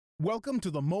Welcome to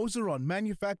the Moser on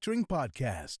Manufacturing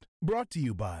podcast, brought to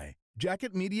you by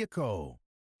Jacket Media Co.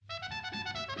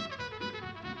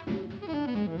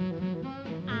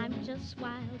 I'm just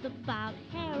wild about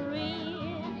Harry,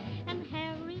 and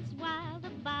Harry's wild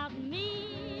about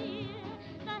me.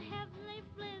 The heavenly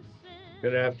blizzard.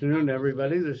 Good afternoon,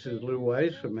 everybody. This is Lou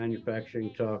Weiss from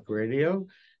Manufacturing Talk Radio,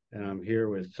 and I'm here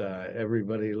with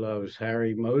Everybody Loves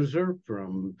Harry Moser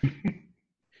from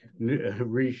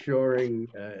Reshoring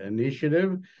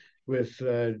Initiative with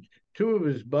two of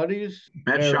his buddies,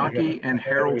 Matt There we Shockey go.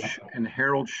 and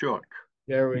Harold Shook.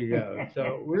 There we go.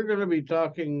 So we're going to be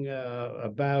talking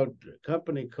about a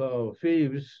company called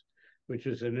Fives, which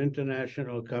is an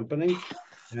international company,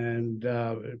 and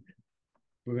we're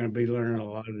going to be learning a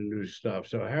lot of new stuff.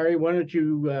 So, Harry, why don't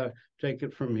you take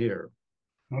it from here?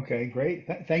 Okay, great.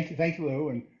 Thank you,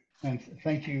 Lou, and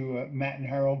thank you, Matt and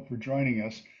Harold, for joining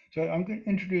us. So I'm going to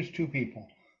introduce two people.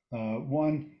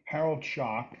 One, Harold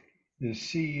Schock, is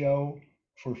CEO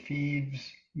for Fives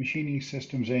Machining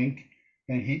Systems, Inc.,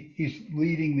 and he's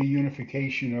leading the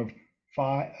unification of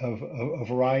a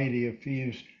variety of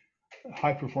Fives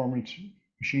high-performance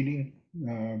machining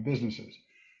businesses.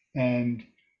 And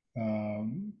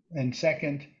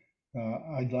second,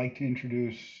 I'd like to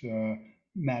introduce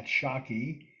Matt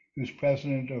Shockey, who's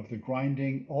president of the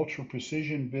Grinding Ultra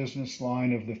Precision business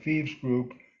line of the Fives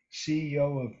Group,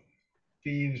 CEO of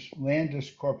Fives Landis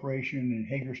Corporation in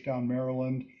Hagerstown,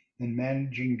 Maryland, and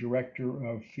managing director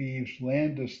of Fives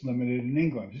Landis Limited in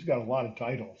England. He's got a lot of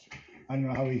titles. I don't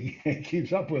know how he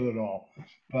keeps up with it all,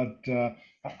 but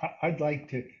I'd like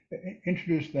to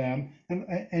introduce them.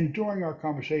 And during our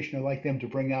conversation, I'd like them to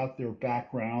bring out their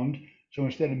background. So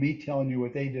instead of me telling you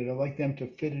what they did, I'd like them to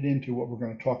fit it into what we're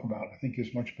going to talk about. I think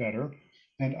is much better.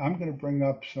 And I'm going to bring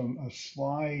up a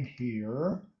slide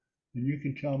here, and you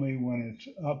can tell me when it's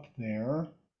up there.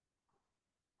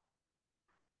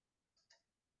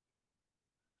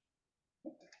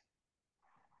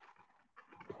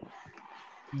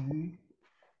 Okay.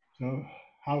 So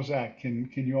how's that? Can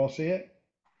you all see it?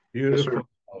 Beautiful.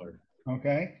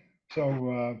 Okay.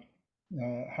 So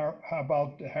how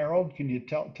about Harold? Can you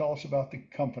tell us about the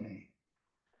company?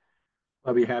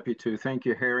 I'll be happy to. Thank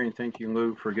you, Harry, and thank you,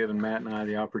 Lou, for giving Matt and I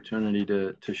the opportunity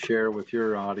to share with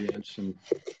your audience and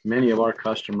many of our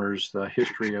customers the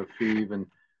history of Fives and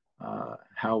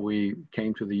how we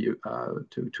came to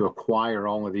to acquire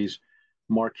all of these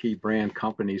marquee brand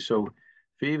companies. So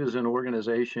Fives is an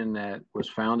organization that was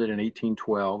founded in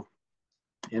 1812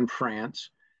 in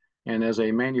France, and as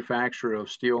a manufacturer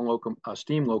of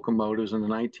steam locomotives in the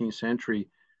 19th century,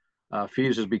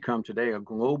 Fives has become today a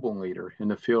global leader in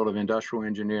the field of industrial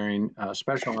engineering,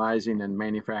 specializing in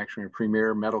manufacturing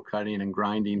premier metal cutting and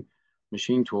grinding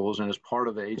machine tools. And as part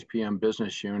of the HPM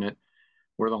business unit,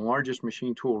 we're the largest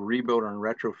machine tool rebuilder and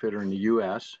retrofitter in the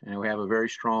U.S., and we have a very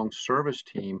strong service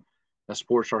team that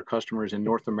supports our customers in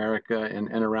North America and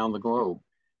around the globe.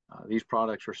 These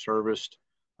products are serviced,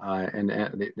 and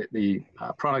the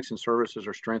products and services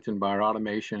are strengthened by our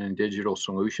automation and digital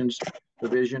solutions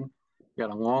division. We've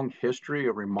got a long history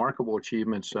of remarkable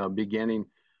achievements, beginning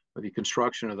with the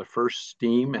construction of the first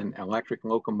steam and electric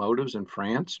locomotives in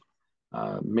France.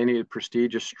 Many of the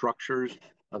prestigious structures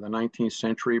of the 19th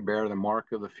century bear the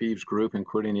mark of the Fives Group,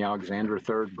 including the Alexander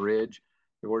III Bridge,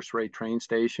 the Orseray train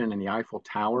station, and the Eiffel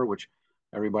Tower, which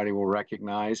everybody will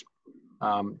recognize.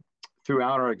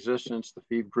 Throughout our existence, the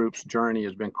Fives Group's journey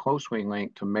has been closely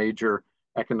linked to major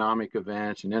economic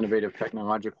events and innovative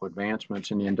technological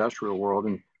advancements in the industrial world.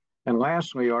 And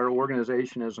lastly, our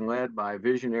organization is led by a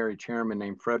visionary chairman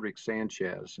named Frederick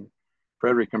Sanchez. And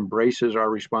Frederick embraces our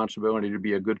responsibility to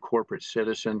be a good corporate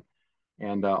citizen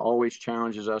and always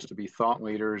challenges us to be thought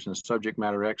leaders and subject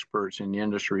matter experts in the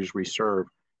industries we serve.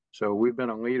 So we've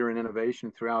been a leader in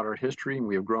innovation throughout our history, and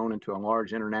we have grown into a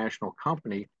large international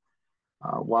company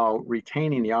while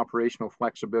retaining the operational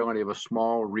flexibility of a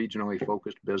small, regionally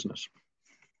focused business.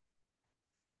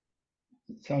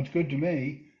 Sounds good to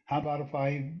me. How about if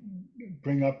I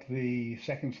bring up the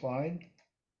second slide?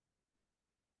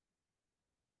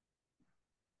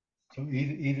 So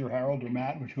either Harold or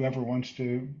Matt, whoever wants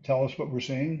to tell us what we're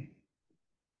seeing.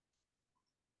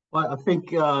 Well, I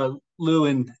think Lou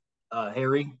and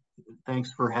Harry,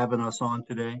 thanks for having us on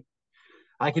today.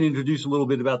 I can introduce a little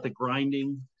bit about the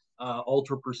grinding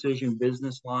ultra precision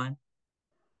business line.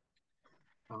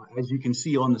 As you can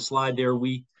see on the slide there,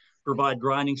 we provide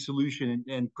grinding solution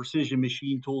and precision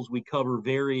machine tools. We cover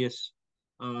various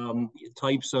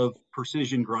types of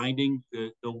precision grinding.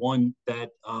 The one that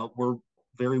we're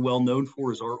very well known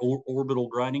for is our orbital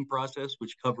grinding process,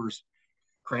 which covers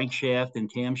crankshaft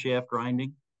and camshaft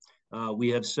grinding. We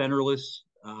have centerless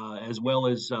as well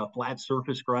as flat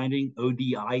surface grinding,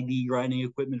 ODID grinding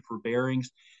equipment for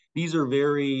bearings. These are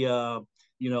very,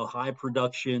 high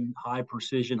production, high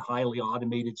precision, highly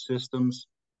automated systems.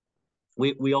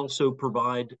 We also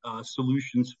provide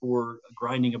solutions for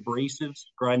grinding abrasives,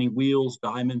 grinding wheels,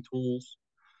 diamond tools,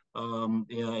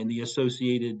 and the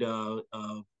associated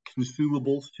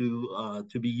consumables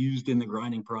to be used in the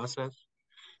grinding process.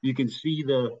 You can see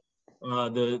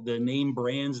the name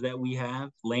brands that we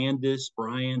have: Landis,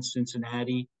 Bryant,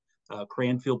 Cincinnati,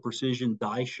 Cranfield Precision,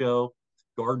 Die Show,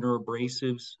 Gardner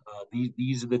Abrasives.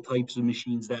 These are the types of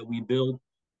machines that we build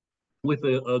with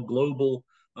a global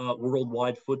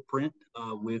worldwide footprint,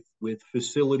 with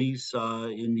facilities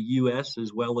in the U.S.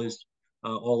 as well as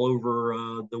all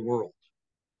over the world.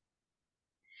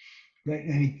 Great.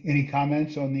 Any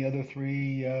comments on the other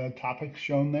three topics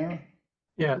shown there?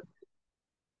 Yeah,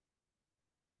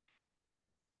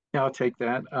 I'll take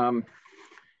that.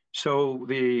 So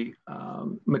the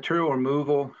material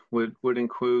removal would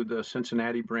include the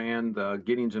Cincinnati brand, the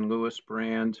Giddings and Lewis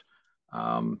brand,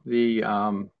 the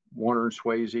Warner and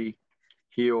Swayze,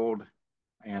 Heald,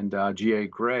 and GA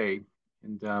Gray.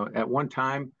 And at one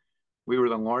time, we were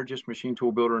the largest machine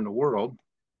tool builder in the world.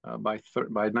 By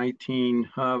entering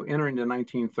the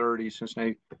 1930s,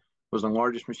 Cincinnati was the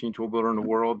largest machine tool builder in the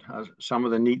world. Some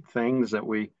of the neat things that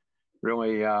we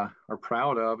really are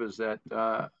proud of is that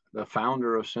the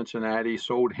founder of Cincinnati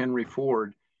sold Henry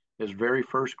Ford his very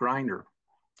first grinder.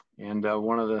 And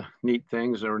one of the neat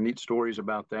things or neat stories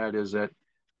about that is that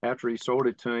after he sold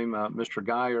it to him, Mr.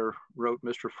 Geyer wrote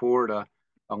Mr. Ford a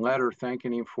letter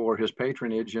thanking him for his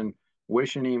patronage and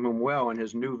wishing him well in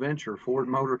his new venture, Ford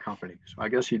Motor Company. So I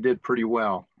guess he did pretty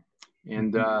well.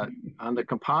 And on the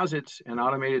composites and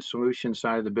automated solution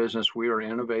side of the business, we are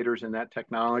innovators in that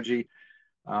technology.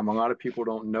 A lot of people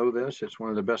don't know this. It's one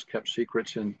of the best kept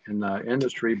secrets in the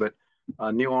industry, but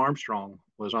Neil Armstrong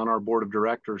was on our board of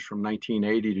directors from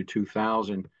 1980 to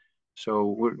 2000. So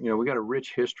we got a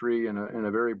rich history and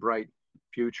a very bright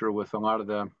future with a lot of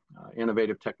the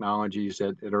innovative technologies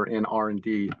that are in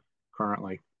R&D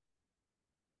currently.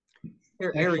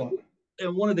 Harry,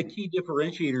 and one of the key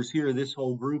differentiators here of this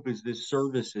whole group is this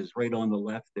services right on the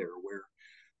left there, where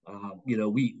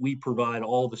we provide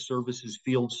all the services,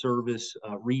 field service,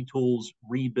 retools,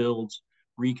 rebuilds,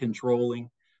 recontrolling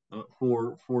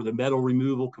for the metal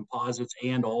removal, composites,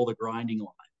 and all the grinding line.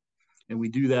 And we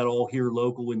do that all here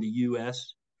local in the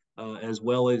U.S. As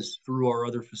well as through our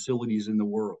other facilities in the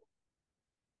world.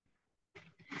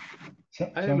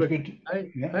 I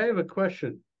have a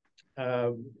question.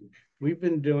 We've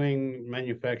been doing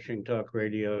Manufacturing Talk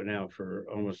Radio now for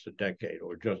almost a decade,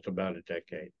 or just about a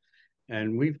decade.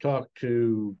 And we've talked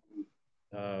to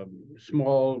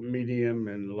small, medium,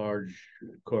 and large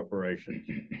corporations.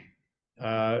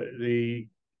 The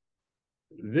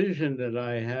vision that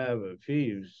I have of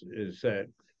Fives is that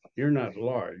you're not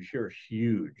large, you're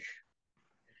huge.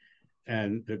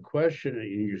 And the question,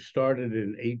 you started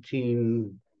in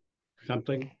 18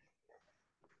 something?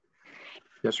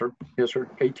 Yes, sir.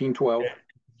 1812.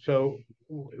 So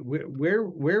where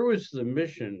was the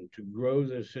mission to grow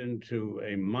this into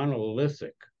a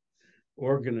monolithic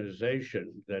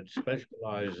organization that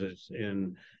specializes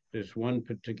in this one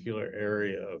particular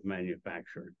area of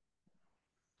manufacturing?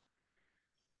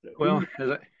 Well,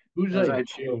 whose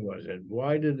idea was it?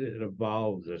 Why did it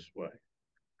evolve this way?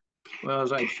 Well,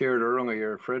 as I shared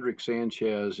earlier, Frederick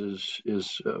Sanchez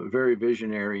is very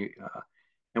visionary.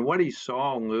 And what he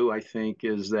saw, Lou, I think,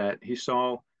 is that he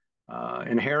saw,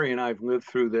 and Harry and I have lived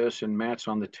through this, and Matt's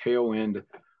on the tail end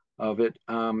of it.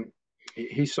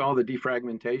 He saw the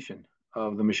defragmentation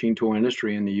of the machine tool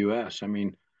industry in the U.S. I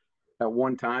mean, at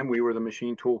one time, we were the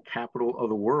machine tool capital of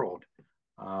the world.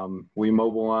 We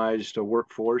mobilized a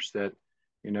workforce that,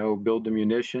 built the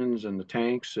munitions and the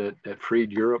tanks that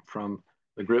freed Europe from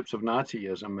the grips of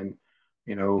Nazism. And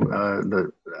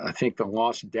I think the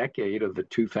lost decade of the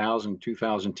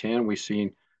 2010, we've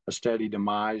seen a steady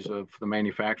demise of the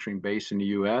manufacturing base in the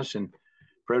U.S. And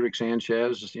Frederick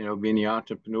Sanchez, being the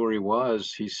entrepreneur he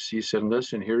was, he said,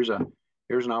 "Listen, here's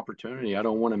an opportunity. I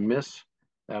don't want to miss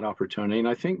that opportunity." And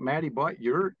I think Matt, he bought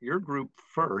your group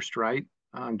first, right?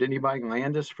 Didn't he buy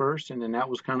Landis first, and then that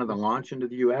was kind of the launch into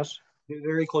the U.S.?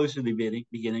 Very close to the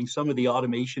beginning. Some of the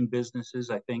automation businesses,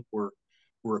 I think, were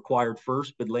acquired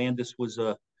first, but Landis was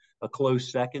a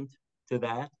close second to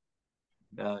that,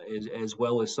 as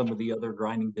well as some of the other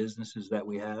grinding businesses that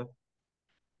we have.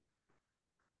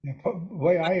 The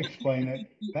way I explain it,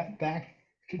 back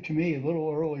to me a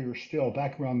little earlier still,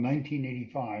 back around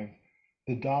 1985,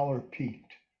 the dollar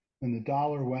peaked and the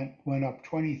dollar went up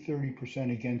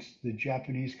 20-30% against the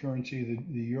Japanese currency,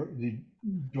 the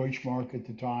Deutschmark at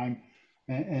the time,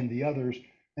 and the others.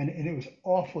 And it was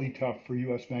awfully tough for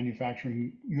U.S.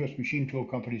 manufacturing, U.S. machine tool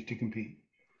companies to compete.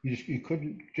 You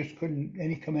couldn't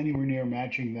come anywhere near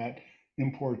matching that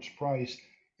imports price,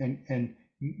 and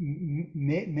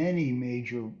many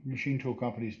major machine tool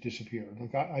companies disappeared.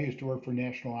 Like I used to work for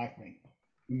National Acme,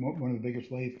 one of the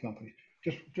biggest lathe companies,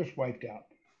 just wiped out.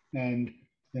 And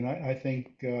I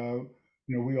think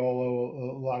we all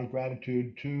owe a lot of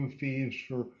gratitude to Fives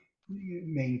for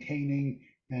maintaining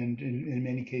and in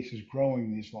many cases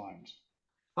growing these lines.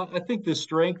 I think the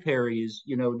strength, Harry, is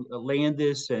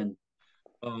Landis and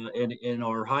in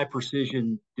our high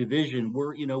precision division,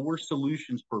 we're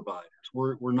solutions providers.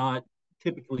 We're not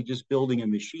typically just building a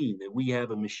machine. That we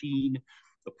have a machine,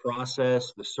 the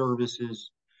process, the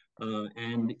services,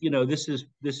 and this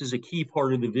is a key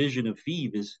part of the vision of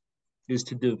Fives is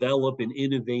to develop and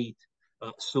innovate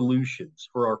solutions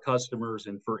for our customers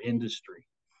and for industry.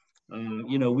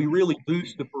 We really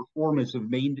boost the performance of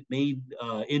main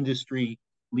industry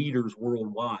leaders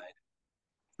worldwide.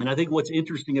 And I think what's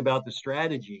interesting about the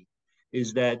strategy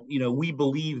is that we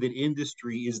believe that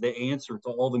industry is the answer to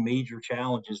all the major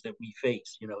challenges that we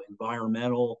face.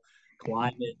 Environmental,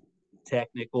 climate,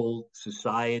 technical,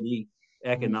 society,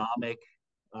 economic.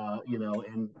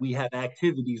 And we have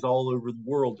activities all over the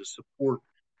world to support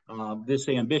this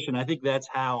ambition. I think that's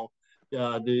how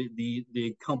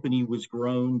the company was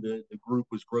grown. The group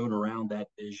was grown around that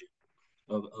vision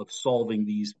of solving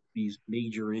these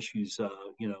major issues.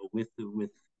 With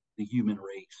the human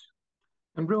race.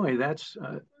 And really, that's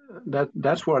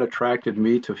what attracted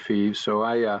me to Fives. So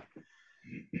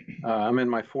I'm in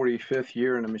my 45th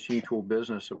year in the machine tool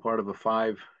business, a part of a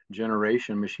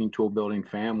 5-generation machine tool building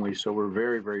family. So we're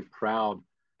very, very proud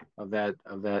of that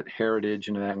heritage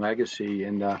and that legacy.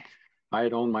 And I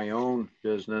had owned my own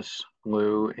business,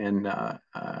 Lou, and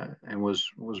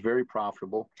was very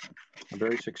profitable,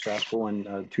 very successful.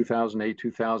 In 2008,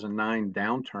 2009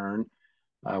 downturn,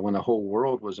 when the whole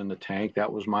world was in the tank,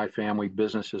 that was my family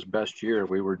business's best year.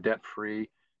 We were debt-free,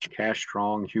 cash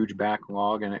strong, huge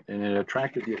backlog, and it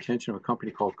attracted the attention of a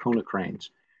company called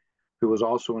Konecranes, who was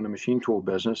also in the machine tool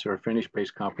business. They're a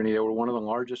Finnish-based company. They were one of the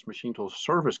largest machine tool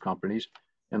service companies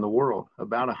in the world,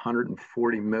 about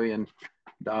 $140 million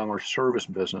service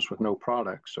business with no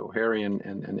products. So Harry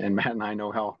and Matt and I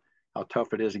know how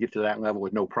tough it is to get to that level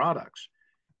with no products.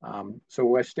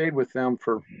 So I stayed with them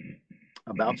for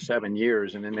about 7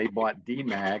 years, and then they bought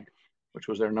DMAG, which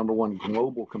was their number one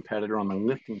global competitor on the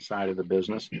lifting side of the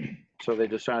business. So they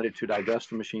decided to divest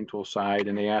the machine tool side,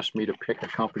 and they asked me to pick a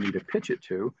company to pitch it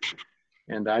to.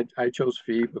 And I chose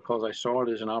Fives because I saw it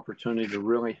as an opportunity to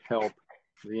really help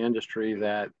the industry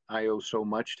that I owe so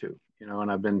much to,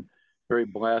 and I've been very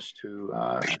blessed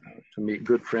to meet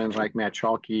good friends like Matt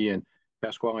Chalky and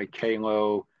Pasquale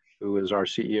Calo, who is our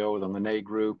CEO of the Linné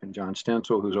Group, and John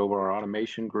Stencil, who's over our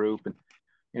automation group. And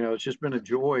it's just been a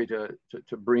joy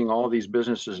to bring all these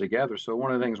businesses together. So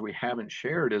one of the things we haven't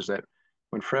shared is that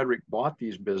when Frederick bought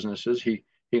these businesses, he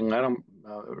let them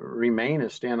remain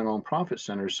as standalone profit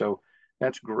centers. So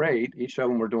that's great. Each of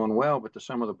them were doing well, but the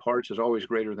sum of the parts is always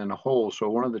greater than the whole. So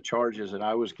one of the charges that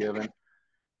I was given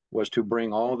was to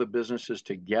bring all the businesses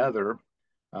together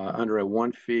under a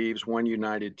one Fives, one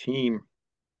united team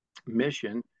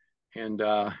mission. And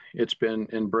it's been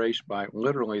embraced by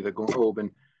literally the globe.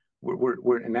 And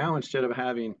we're now, instead of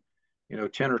having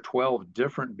 10 or 12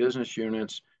 different business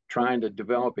units trying to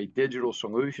develop a digital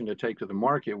solution to take to the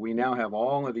market, we now have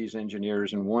all of these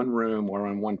engineers in one room or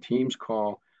on one Teams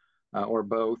call or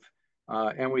both,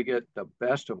 and we get the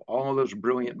best of all of those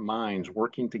brilliant minds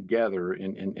working together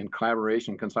in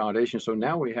collaboration, consolidation. So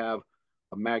now we have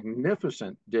a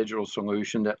magnificent digital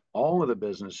solution that all of the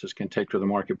businesses can take to the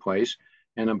marketplace.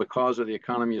 And then because of the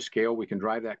economy of scale, we can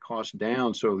drive that cost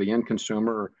down so the end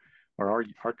consumer or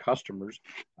our customers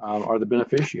are the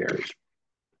beneficiaries.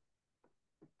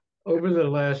 Over the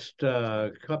last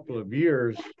couple of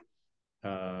years,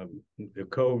 the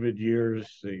COVID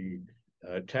years, the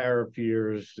tariff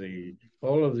years,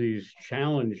 all of these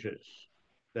challenges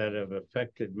that have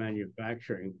affected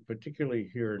manufacturing, particularly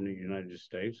here in the United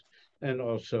States and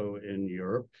also in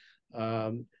Europe,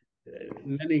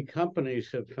 many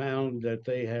companies have found that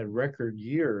they had record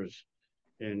years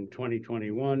in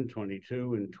 2021,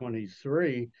 22, and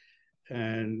 23.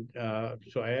 And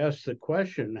so I asked the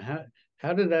question,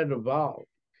 how did that evolve?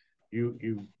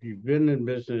 You've been in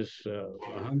business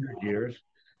 100 years.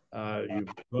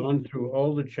 You've gone through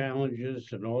all the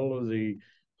challenges and all of the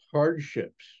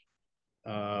hardships,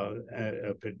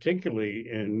 particularly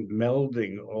in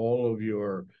melding all of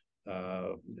your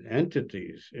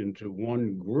entities into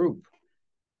one group.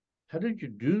 How did you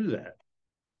do that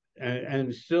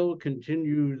and still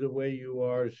continue the way you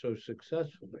are so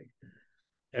successfully?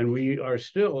 And we are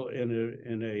still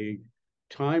in a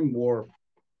time warp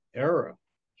era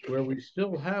where we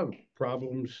still have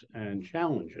problems and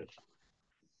challenges.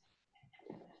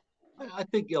 I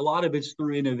think a lot of it's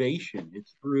through innovation.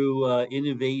 It's through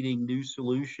innovating new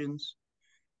solutions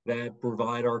that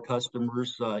provide our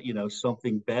customers,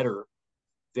 something better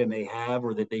than they have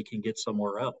or that they can get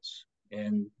somewhere else.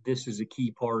 And this is a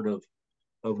key part of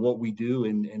what we do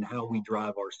and how we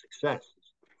drive our success.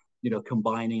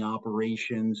 Combining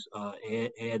operations,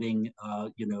 adding,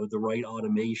 the right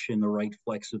automation, the right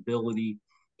flexibility,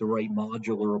 the right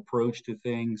modular approach to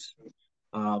things,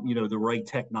 the right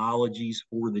technologies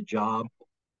for the job,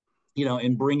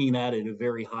 and bringing that at a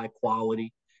very high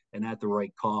quality and at the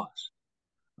right cost.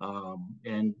 I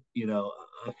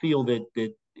feel that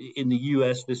in the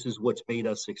U.S., this is what's made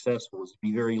us successful: is to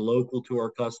be very local to our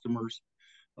customers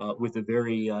with a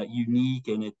very unique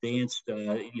and advanced,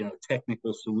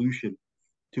 technical solution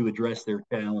to address their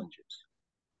challenges.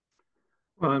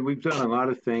 Well, and we've done a lot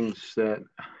of things that,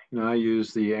 I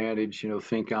use the adage,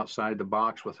 think outside the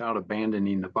box without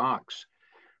abandoning the box.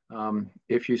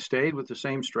 If you stayed with the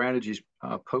same strategies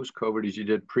post-COVID as you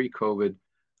did pre-COVID,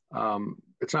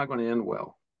 it's not going to end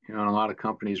well. And a lot of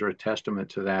companies are a testament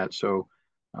to that. So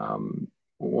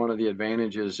one of the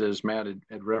advantages, as Matt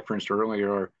had referenced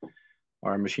earlier,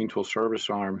 our machine tool service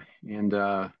arm. And,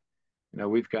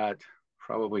 we've got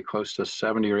probably close to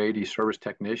 70 or 80 service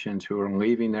technicians who are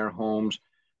leaving their homes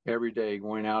every day,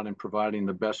 going out and providing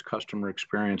the best customer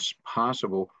experience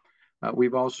possible.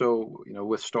 We've also,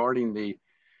 with starting the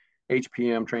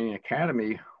HPM Training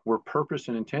Academy, we're purpose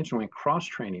and intentionally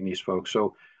cross-training these folks.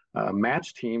 So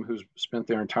Matt's team, who's spent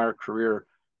their entire career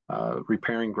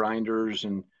repairing grinders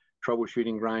and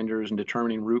troubleshooting grinders and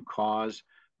determining root cause,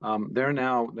 they're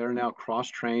now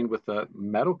cross-trained with the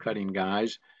metal cutting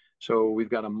guys. So we've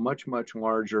got a much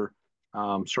larger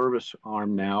service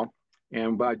arm now.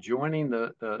 And by joining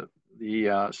the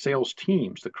sales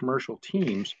teams, the commercial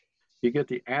teams, you get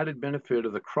the added benefit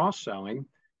of the cross-selling.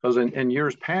 Because in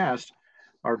years past,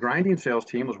 our grinding sales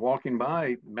team was walking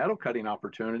by metal cutting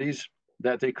opportunities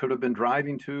that they could have been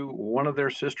driving to one of their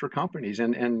sister companies.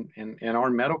 And our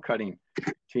metal cutting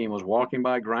team was walking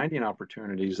by grinding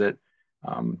opportunities that,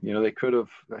 they could have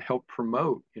helped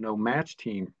promote, Matt's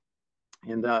team.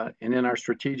 And in our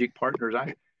strategic partners,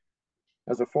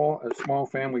 as a small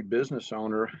family business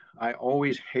owner, I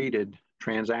always hated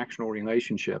transactional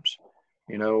relationships.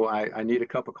 I need a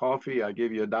cup of coffee. I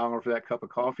give you $1 for that cup of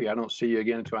coffee. I don't see you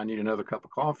again until I need another cup of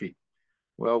coffee.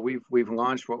 Well, we've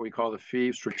launched what we call the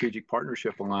FEEV Strategic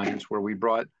Partnership Alliance, where we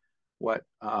brought what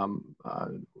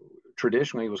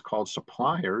traditionally was called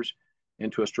suppliers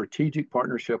into a strategic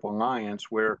partnership alliance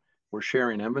where we're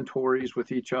sharing inventories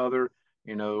with each other.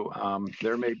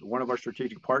 They're one of our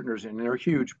strategic partners, and they're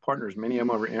huge partners. Many of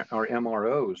them are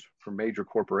MROs for major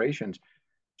corporations.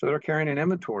 So they're carrying an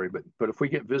inventory, but if we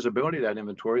get visibility of that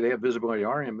inventory, they have visibility of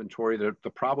our inventory, the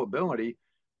probability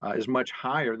is much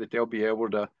higher that they'll be able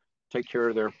to take care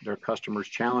of their customers'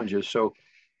 challenges. So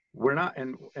we're not,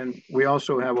 and we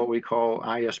also have what we call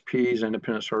ISPs,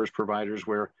 independent service providers,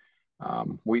 where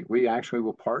we actually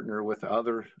will partner with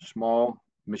other small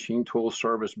machine tool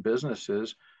service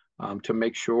businesses to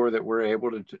make sure that we're able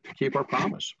to keep our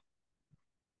promise.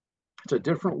 It's a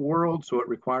different world, so it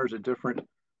requires a different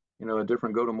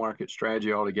go-to-market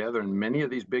strategy altogether. And many of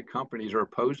these big companies are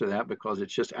opposed to that because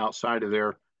it's just outside of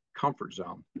their comfort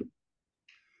zone.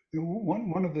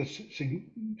 One of the,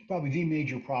 probably the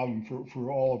major problem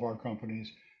for all of our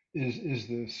companies is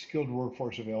the skilled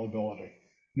workforce availability.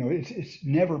 It's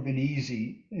never been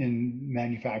easy in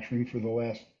manufacturing for the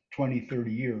last 20,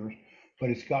 30 years, but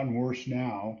it's gotten worse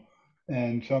now.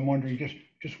 And so I'm wondering,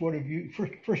 just what have you,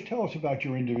 first tell us about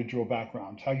your individual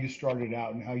backgrounds, how you started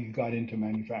out and how you got into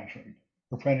manufacturing,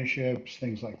 apprenticeships,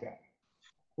 things like that.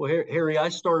 Well, Harry, I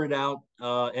started out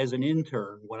as an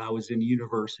intern when I was in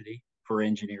university for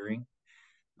engineering,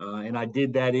 and I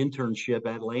did that internship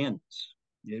at Landis.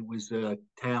 It was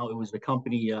the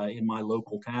company in my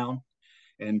local town.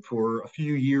 And for a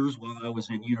few years while I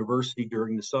was in university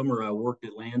during the summer, I worked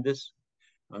at Landis,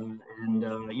 and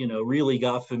really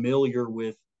got familiar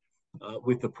with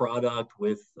the product,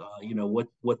 with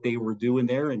what they were doing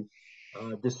there, and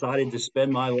decided to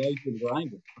spend my life in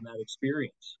grinding from that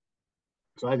experience.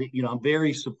 So I think I'm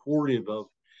very supportive of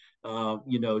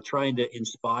trying to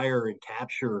inspire and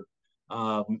capture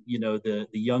the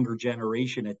younger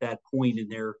generation at that point in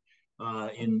their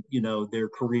in their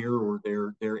career or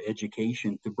their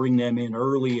education, to bring them in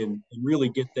early and really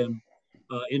get them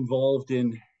involved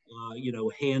in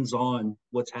hands-on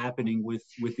what's happening with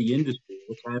the industry,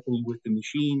 what's happening with the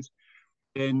machines,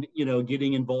 and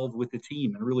getting involved with the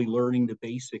team and really learning the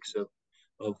basics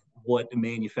of what a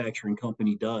manufacturing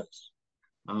company does.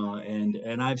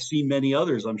 And I've seen many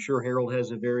others. I'm sure Harold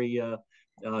has a very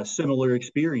similar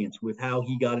experience with how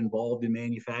he got involved in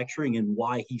manufacturing and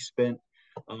why he spent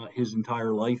his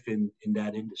entire life in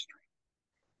that industry.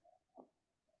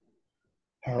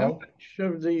 How Harold? much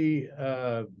of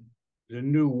the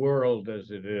new world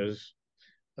as it is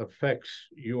affects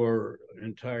your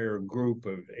entire group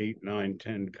of 8, 9,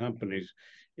 10 companies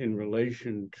in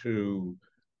relation to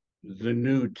the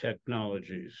new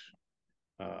technologies,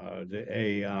 the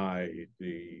AI,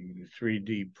 the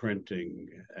 3D printing,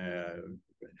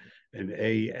 and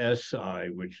ASI,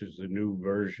 which is the new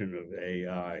version of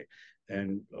AI,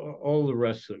 and all the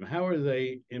rest of them? How are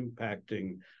they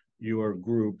impacting your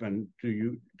group, and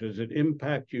does it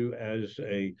impact you as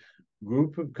a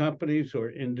group of companies or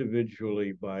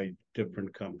individually by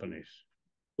different companies?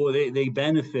 Well, they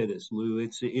benefit us, Lou.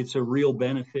 It's a real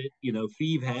benefit.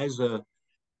 FEVE has a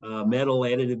metal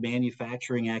additive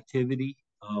manufacturing activity.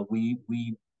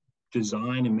 We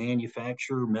design and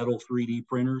manufacture metal 3D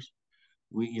printers.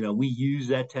 We use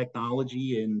that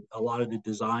technology in a lot of the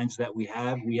designs that we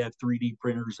have. We have 3D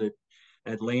printers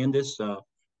at Landis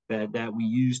that we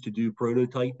use to do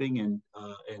prototyping,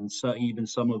 and so even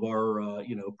some of our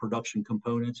production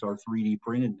components are 3D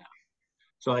printed now.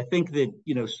 So I think that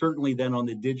certainly then on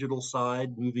the digital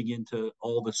side, moving into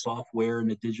all the software and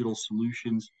the digital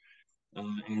solutions,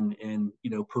 and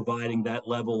providing that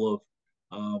level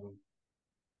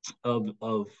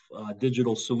of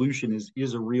digital solution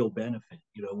is a real benefit.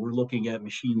 We're looking at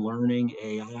machine learning,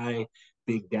 AI,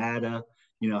 big data.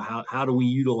 How do we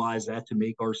utilize that to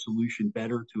make our solution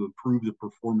better, to improve the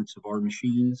performance of our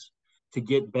machines, to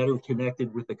get better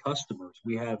connected with the customers?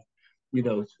 We have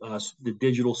the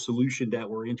digital solution that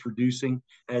we're introducing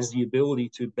has the ability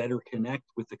to better connect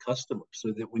with the customer,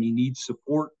 so that when he needs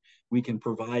support, we can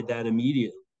provide that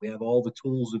immediately. We have all the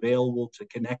tools available to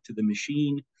connect to the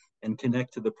machine and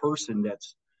connect to the person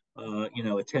that's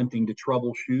attempting to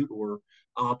troubleshoot or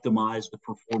optimize the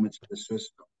performance of the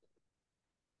system.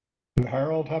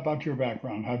 Harold, how about your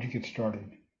background? How'd you get started?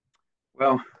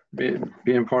 Well,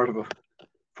 being part of a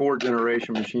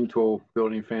 4-generation machine tool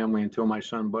building family until my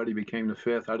son Buddy became the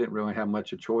 5th, I didn't really have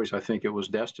much of a choice. I think it was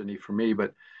destiny for me.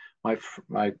 But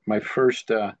my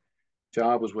first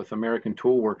job was with American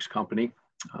Tool Works Company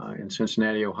in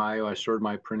Cincinnati, Ohio. I started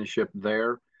my apprenticeship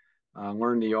there.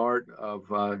 Learned the art of,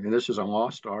 and this is a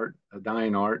lost art, a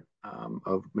dying art,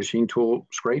 of machine tool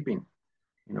scraping,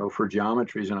 for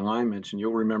geometries and alignments. And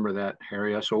you'll remember that,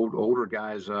 Harry, us older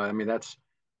guys.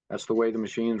 That's the way the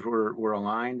machines were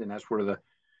aligned, and that's where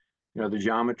the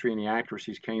geometry and the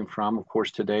accuracies came from. Of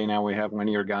course, today now we have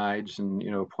linear guides and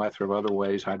a plethora of other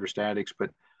ways, hydrostatics.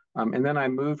 But and then I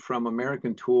moved from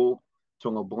American Tool to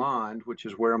LeBlond, which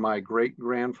is where my great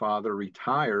grandfather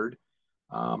retired.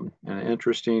 And an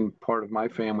interesting part of my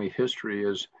family history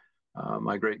is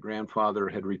my great grandfather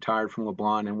had retired from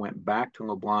LeBlond and went back to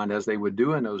LeBlond, as they would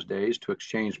do in those days, to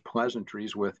exchange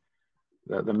pleasantries with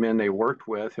the men they worked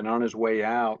with. And on his way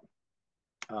out,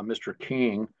 Mr.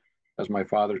 King, as my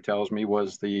father tells me,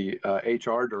 was the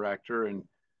HR director. And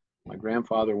my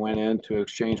grandfather went in to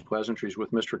exchange pleasantries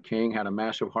with Mr. King, had a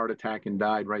massive heart attack, and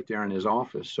died right there in his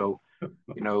office. So,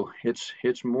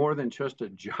 it's more than just a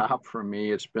job for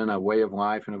me. It's been a way of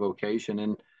life and a vocation.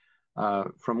 And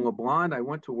from LeBlond, I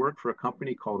went to work for a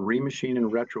company called Remachine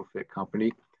and Retrofit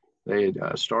Company. They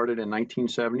had started in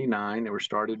 1979. They were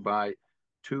started by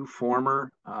 2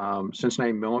 former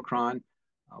Cincinnati Millicron.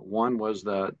 One was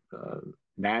the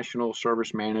national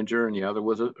service manager, and the other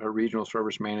was a regional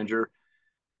service manager.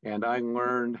 And I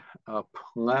learned a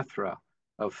plethora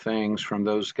of things from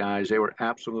those guys. They were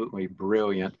absolutely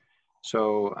brilliant.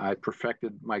 So I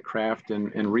perfected my craft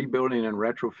in rebuilding and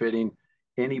retrofitting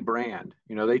any brand.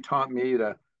 They taught me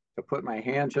to put my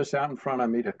hand just out in front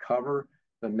of me to cover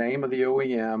the name of the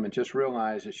OEM and just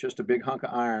realize it's just a big hunk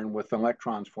of iron with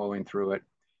electrons flowing through it.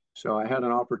 So I had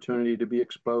an opportunity to be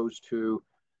exposed to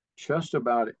just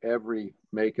about every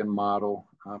make and model,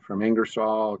 from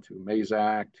Ingersoll to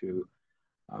Mazak to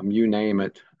you name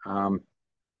it. And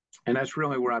that's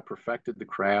really where I perfected the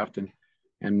craft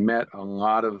and met a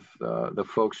lot of the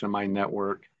folks in my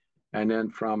network. And then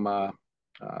from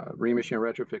Remachine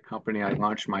Retrofit Company, I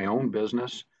launched my own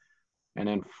business. And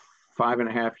in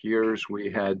 5.5 years, we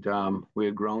had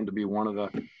grown to be one of the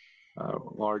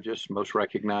largest, most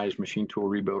recognized machine tool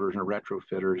rebuilders and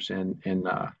retrofitters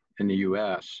in in the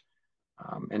U.S.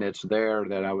 And it's there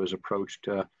that I was approached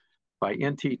by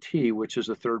NTT, which is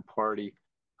a third-party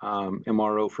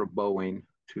MRO for Boeing,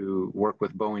 to work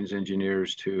with Boeing's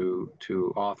engineers to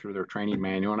author their training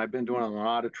manual. And I've been doing a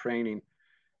lot of training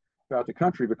throughout the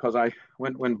country because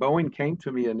when Boeing came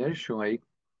to me initially,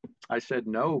 I said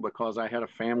no because I had a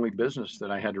family business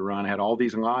that I had to run. I had all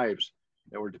these lives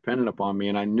that were dependent upon me,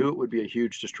 and I knew it would be a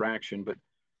huge distraction. But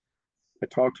I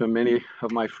talked to many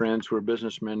of my friends who are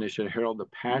businessmen. They said, Harold, the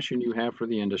passion you have for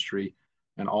the industry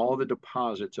and all the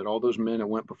deposits that all those men that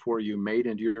went before you made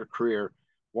into your career,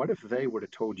 what if they would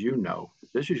have told you no?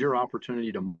 This is your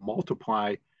opportunity to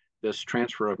multiply this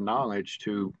transfer of knowledge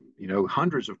to,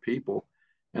 hundreds of people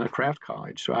in a craft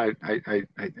college. So I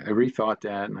rethought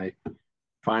that, and I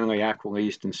finally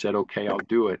acquiesced and said, okay, I'll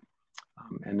do it.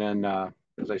 And then,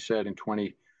 as I said,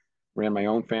 ran my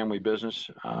own family business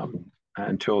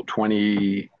until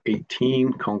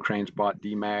 2018. Cone Cranes bought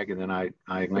DMAG, and then I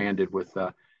landed with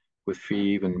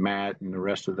Phoebe and Matt and the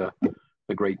rest of the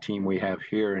great team we have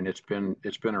here, and it's been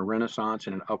a renaissance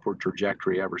and an upward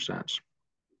trajectory ever since.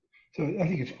 So I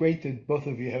think it's great that both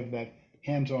of you have that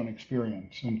hands-on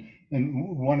experience, and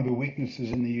one of the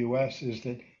weaknesses in the U.S. is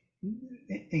that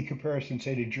in comparison,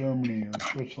 say, to Germany or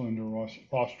Switzerland or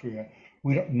Austria,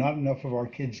 not enough of our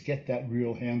kids get that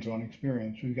real hands-on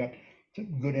experience. We've got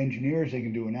good engineers; they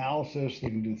can do analysis, they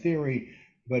can do theory,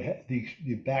 but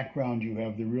the background you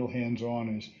have, the real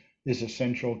hands-on, is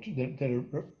essential. That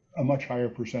a much higher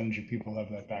percentage of people have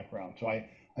that background. So I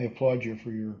applaud you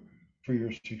for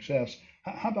your success.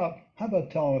 How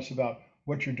about telling us about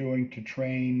what you're doing to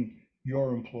train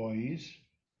your employees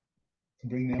to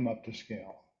bring them up to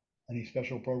scale? Any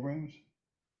special programs?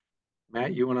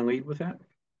 Matt, you want to lead with that?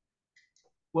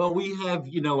 Well, we have,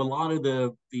 a lot of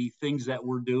the things that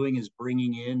we're doing is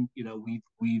bringing in,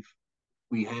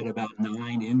 we had about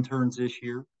 9 interns this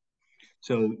year.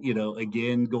 So,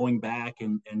 again, going back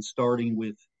and starting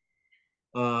with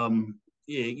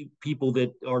people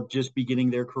that are just beginning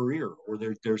their career, or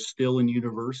they're still in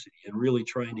university, and really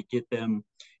trying to get them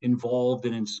involved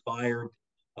and inspired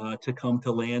to come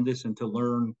to Landis and to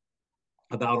learn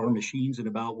about our machines and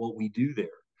about what we do there.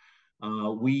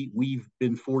 We've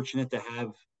been fortunate to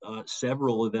have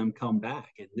several of them come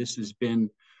back, and this has been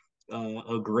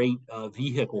a great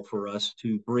vehicle for us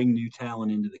to bring new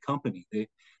talent into the company.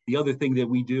 The other thing that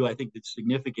we do, I think that's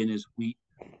significant, is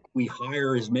we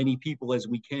hire as many people as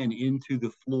we can into the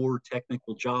floor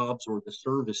technical jobs or the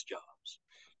service jobs,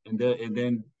 and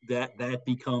then that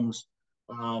becomes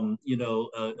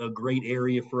a great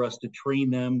area for us to train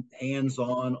them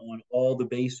hands-on on all the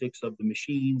basics of the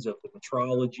machines, of the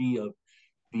metrology, of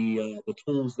the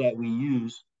tools that we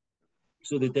use,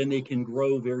 so that then they can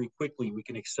grow very quickly. We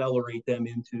can accelerate them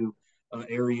into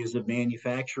areas of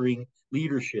manufacturing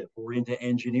leadership, or into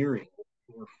engineering,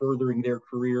 or furthering their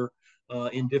career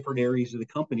in different areas of the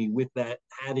company with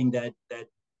having that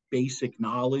basic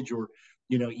knowledge, or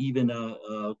even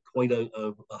quite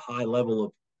a high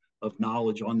level of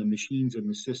knowledge on the machines and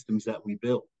the systems that we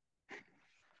build.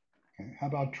 Okay. How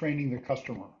about training the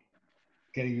customer,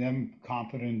 getting them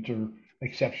confident or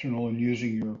exceptional in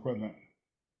using your equipment?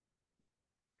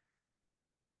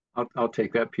 I'll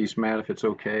take that piece, Matt, if it's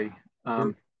okay.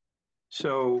 Sure.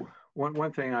 So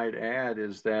one thing I'd add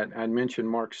is that I mentioned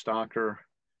Mark Stocker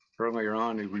earlier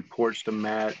on, who reports to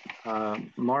Matt.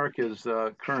 Mark is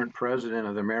the current president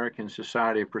of the American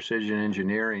Society of Precision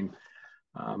Engineering,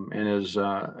 and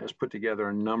has put together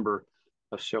a number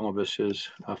of syllabuses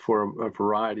for a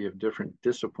variety of different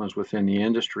disciplines within the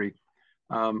industry.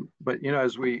 But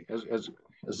as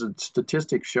the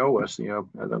statistics show us,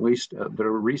 at least the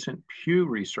recent Pew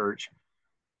research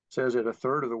says that a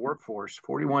third of the workforce,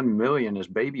 41 million, is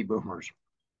baby boomers.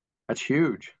 That's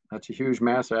huge. That's a huge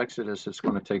mass exodus that's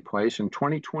going to take place. In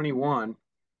 2021,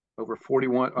 over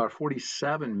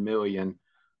 47 million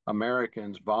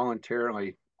Americans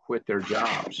voluntarily quit their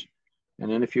jobs.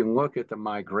 And then if you look at the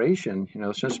migration,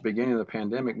 since the beginning of the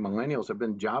pandemic, millennials have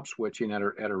been job switching at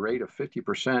a rate of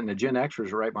 50%, and the Gen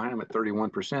Xers are right behind them at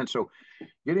 31%. So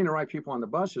getting the right people on the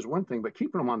bus is one thing, but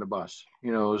keeping them on the bus,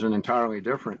 is an entirely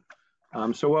different.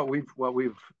 So what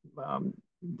we've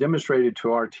demonstrated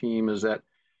to our team is that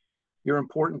you're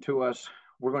important to us.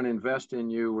 We're going to invest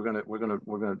in you. We're going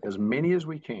to, as many as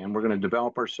we can, we're going to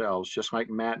develop ourselves, just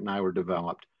like Matt and I were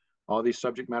developed. All these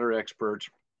subject matter experts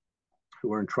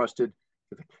who are entrusted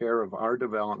with the care of our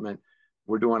development.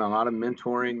 We're doing a lot of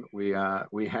mentoring.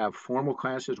 We have formal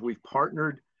classes. We've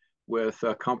partnered with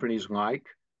companies like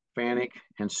Fanuc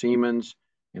and Siemens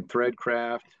and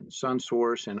Threadcraft and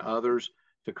SunSource and others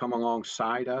to come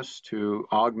alongside us to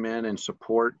augment and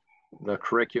support the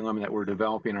curriculum that we're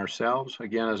developing ourselves.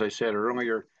 Again, as I said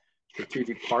earlier,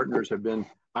 strategic partners have been,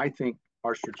 I think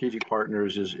our strategic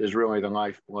partners is really the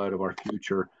lifeblood of our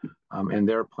future. And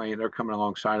they're coming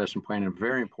alongside us and playing a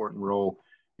very important role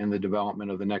in the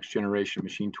development of the next generation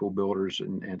machine tool builders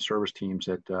and service teams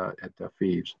at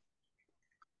Fives.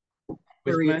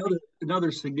 Harry,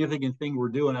 another significant thing we're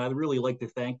doing, I'd really like to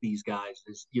thank these guys,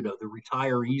 is, the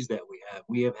retirees that we have.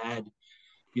 We have had,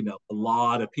 a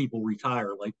lot of people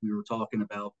retire, like we were talking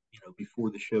about,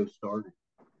 before the show started.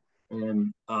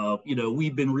 And,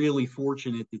 we've been really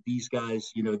fortunate that these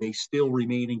guys, they still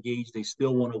remain engaged. They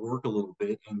still want to work a little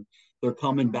bit, and they're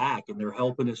coming back and they're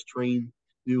helping us train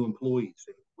new employees.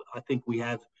 And I think we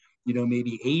have,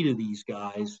 maybe 8 of these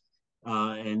guys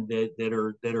and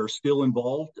that are still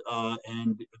involved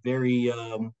and very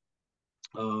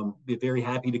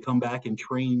happy to come back and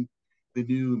train the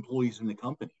new employees in the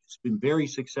company. It's been very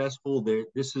successful.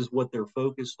 This is what they're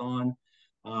focused on.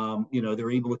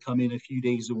 They're able to come in a few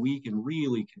days a week and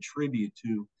really contribute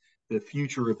to the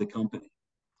future of the company.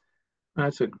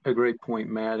 That's a great point,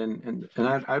 Matt. And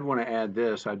I'd want to add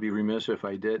this. I'd be remiss if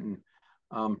I didn't.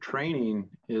 Training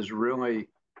is really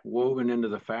woven into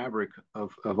the fabric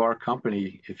of our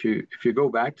company. If you go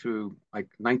back to like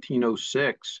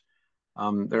 1906,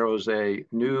 there was a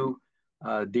new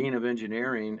dean of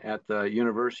engineering at the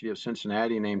University of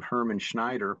Cincinnati named Herman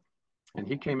Schneider, and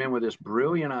he came in with this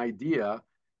brilliant idea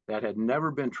that had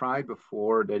never been tried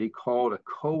before that he called a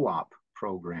co-op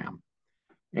program.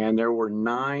 And there were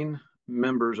 9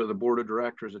 members of the board of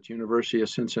directors at the University of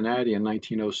Cincinnati in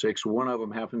 1906. One of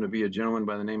them happened to be a gentleman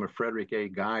by the name of Frederick A.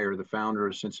 Geyer, the founder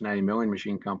of Cincinnati Milling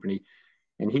Machine Company.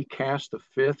 And he cast the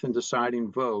 5th and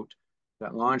deciding vote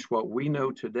that launched what we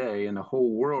know today, and the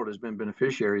whole world has been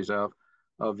beneficiaries of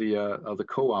the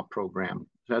co-op program.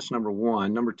 That's number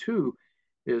one. Number two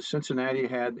is Cincinnati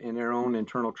had in their own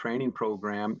internal training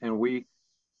program, and we,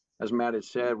 as Matt had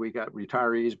said, we got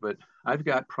retirees, but I've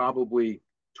got probably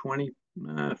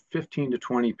 15 to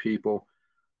 20 people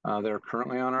that are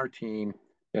currently on our team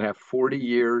that have 40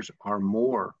 years or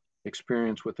more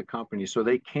experience with the company. So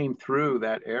they came through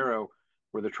that era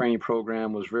where the training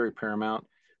program was very paramount.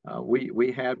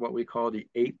 We had what we call the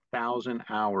 8,000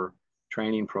 hour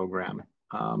training program.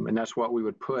 And that's what we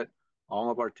would put all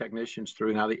of our technicians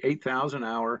through. Now, the 8,000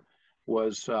 hour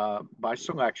was by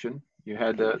selection. You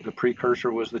had the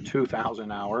precursor was the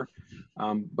 2,000 hour.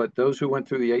 But those who went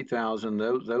through the 8,000,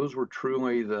 those were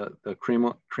truly the cream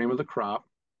of the crop.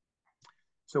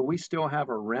 So we still have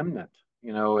a remnant,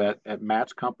 at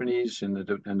Matt's companies and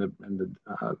the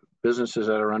businesses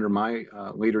that are under my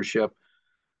leadership,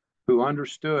 who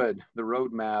understood the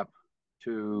roadmap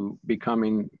to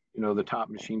becoming, the top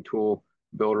machine tool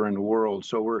builder in the world.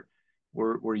 So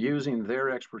we're using their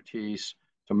expertise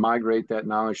to migrate that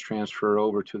knowledge transfer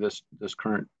over to this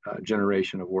current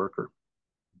generation of worker.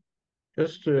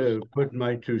 Just to put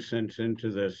my 2 cents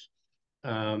into this,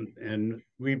 and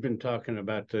we've been talking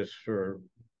about this for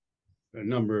a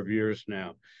number of years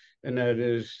now, and that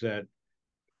is that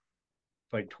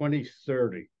by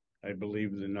 2030, I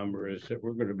believe the number is that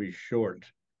we're going to be short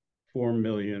 4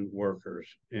 million workers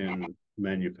in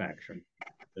manufacturing.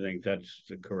 I think that's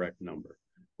the correct number.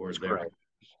 Or there.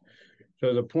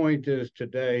 So the point is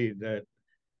today that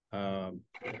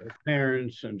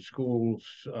parents and schools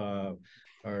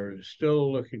are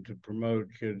still looking to promote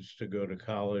kids to go to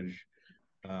college.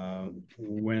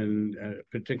 When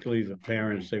particularly the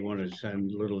parents, they want to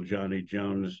send little Johnny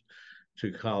Jones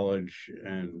to college,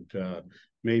 and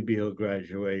maybe he'll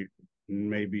graduate,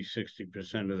 maybe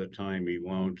 60% of the time he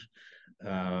won't,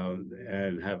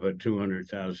 and have a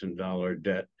 $200,000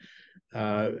 debt.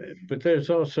 But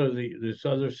there's also this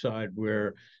other side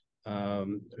where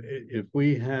if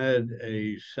we had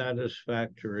a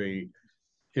satisfactory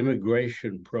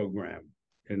immigration program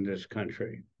in this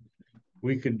country,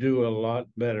 we could do a lot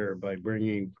better by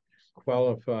bringing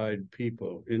qualified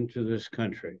people into this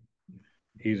country,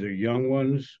 either young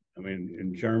ones. I mean,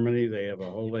 in Germany, they have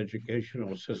a whole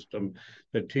educational system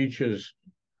that teaches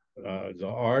the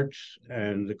arts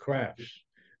and the crafts.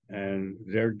 And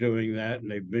they're doing that,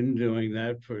 and they've been doing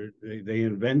that they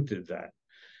invented that.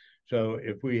 So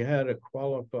if we had a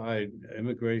qualified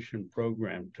immigration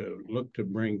program to look to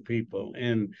bring people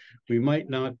in, we might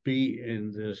not be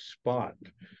in this spot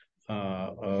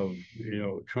of,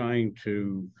 trying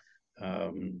to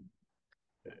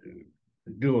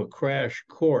do a crash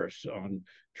course on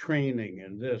training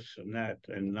and this and that,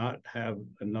 and not have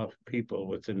enough people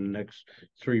within the next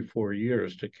 3-4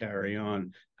 years to carry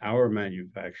on our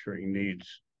manufacturing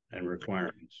needs and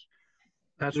requirements.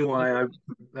 That's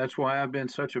why I've been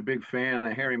such a big fan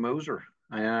of Harry Moser.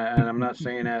 And I'm not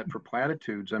saying that for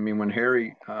platitudes. I mean, when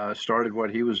Harry started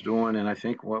what he was doing, and I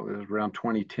think what was around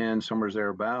 2010, somewhere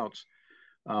thereabouts,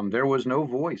 there was no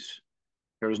voice.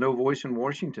 There was no voice in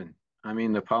Washington. I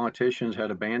mean, the politicians had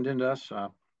abandoned us,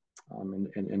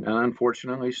 and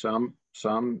unfortunately,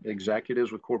 some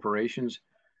executives with corporations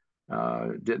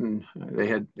didn't.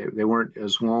 They weren't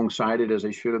as long sighted as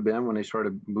they should have been when they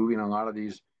started moving a lot of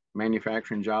these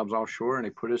manufacturing jobs offshore, and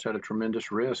they put us at a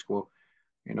tremendous risk. Well,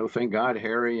 thank God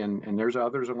Harry and there's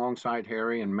others alongside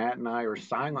Harry and Matt and I are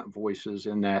silent voices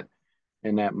in that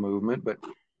movement. But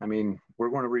I mean, we're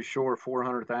going to reshore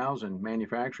 400,000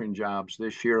 manufacturing jobs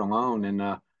this year alone, and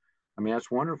I mean that's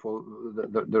wonderful.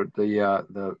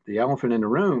 The elephant in the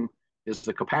room is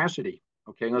the capacity.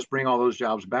 Okay, let's bring all those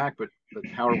jobs back, but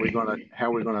how are we going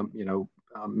to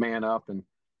man up and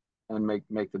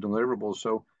make the deliverables?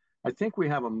 So I think we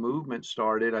have a movement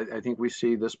started. I think we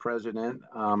see this president,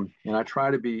 and I try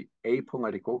to be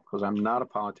apolitical because I'm not a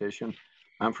politician.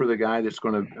 I'm for the guy that's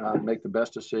going to make the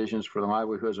best decisions for the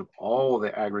livelihoods of all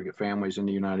the aggregate families in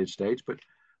the United States. But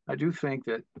I do think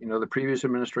that the previous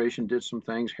administration did some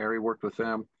things. Harry worked with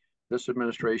them. This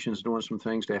administration is doing some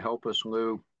things to help us,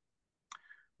 Lou.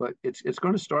 But it's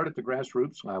going to start at the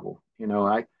grassroots level.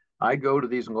 I go to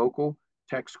these local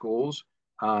tech schools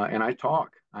and I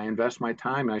talk. I invest my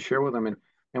time and I share with them.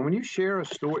 And when you share a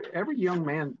story, every young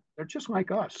man, they're just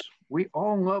like us. We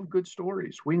all love good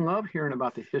stories. We love hearing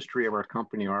about the history of our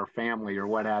company or our family or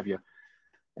what have you.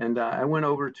 And I went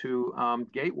over to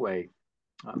Gateway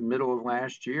middle of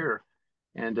last year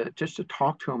and just to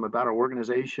talk to them about our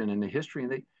organization and the history.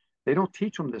 And they don't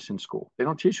teach them this in school. They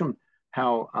don't teach them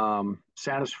how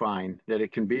satisfying that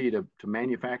it can be to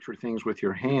manufacture things with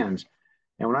your hands.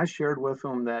 And when I shared with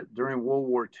them that during World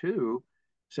War II,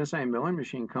 Cincinnati Milling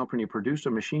Machine Company produced a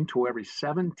machine tool every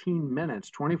 17 minutes,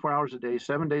 24 hours a day,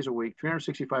 7 days a week,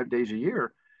 365 days a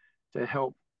year to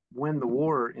help win the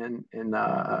war in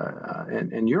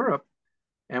Europe.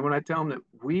 And when I tell them that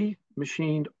we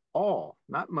machined all,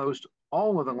 not most,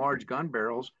 all of the large gun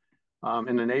barrels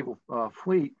in the naval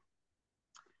fleet,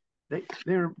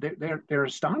 they're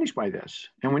astonished by this.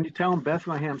 And when you tell them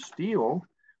Bethlehem Steel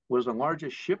was the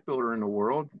largest shipbuilder in the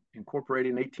world,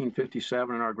 incorporated in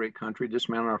 1857 in our great country,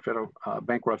 dismantled our federal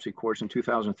bankruptcy courts in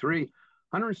 2003,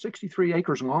 163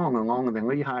 acres long along the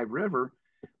Lehigh River.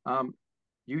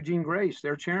 Eugene Grace,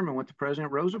 their chairman, went to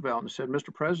President Roosevelt and said,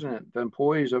 "Mr. President, the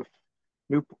employees of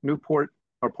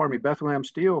Bethlehem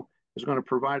Steel is going to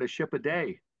provide a ship a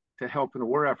day to help in the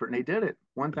war effort." And they did it,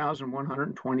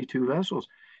 1,122 vessels.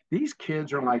 These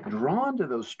kids are like drawn to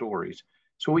those stories.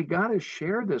 So we got to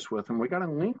share this with them. We got to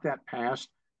link that past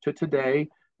to today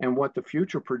and what the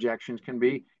future projections can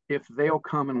be if they'll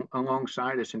come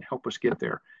alongside us and help us get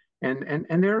there. And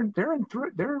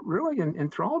they're really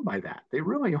enthralled by that. They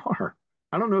really are.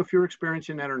 I don't know if you're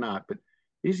experiencing that or not, but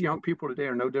these young people today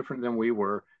are no different than we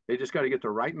were. They just got to get the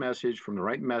right message from the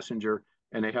right messenger,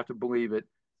 and they have to believe it,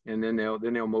 and then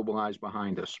they'll mobilize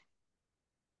behind us.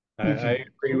 I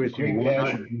agree with you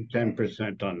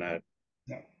 110% on that.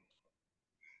 Yeah.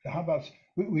 How about,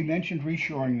 we mentioned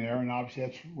reshoring there, and obviously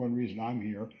that's one reason I'm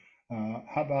here.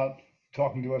 How about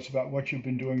talking to us about what you've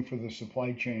been doing for the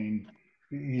supply chain,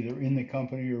 either in the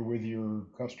company or with your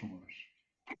customers?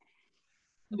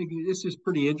 I think this is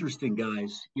pretty interesting,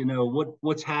 guys.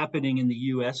 What's happening in the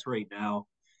U.S. right now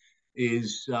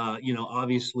is,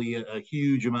 obviously a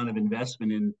huge amount of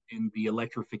investment in the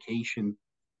electrification,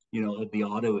 of the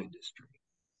auto industry.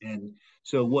 And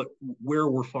so where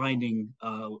we're finding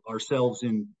ourselves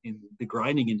in the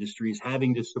grinding industry is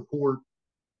having to support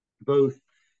both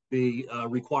the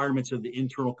requirements of the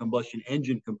internal combustion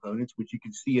engine components, which you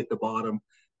can see at the bottom,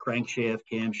 crankshaft,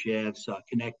 camshafts,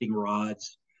 connecting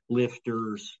rods,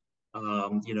 lifters,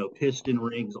 piston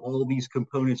rings, all of these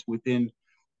components within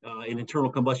an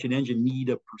internal combustion engine need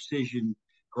a precision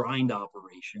grind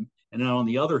operation. And then on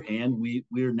the other hand,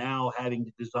 we're now having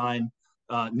to design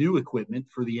new equipment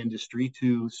for the industry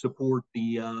to support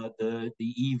the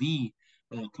EV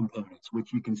components,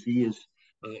 which you can see is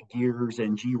gears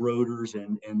and G rotors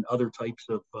and other types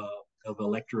of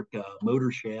electric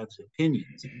motor shafts and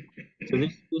pinions. So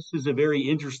this is a very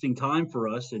interesting time for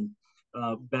us. And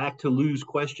back to Lou's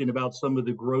question about some of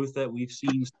the growth that we've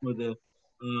seen, some of the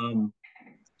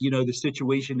the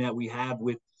situation that we have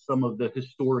with some of the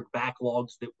historic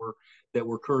backlogs that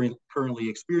we're currently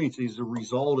experiencing as a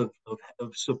result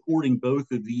of supporting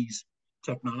both of these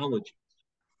technologies,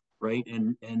 right?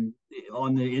 And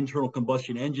on the internal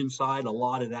combustion engine side, a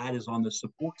lot of that is on the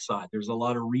support side. There's a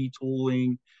lot of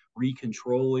retooling,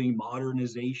 recontrolling,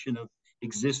 modernization of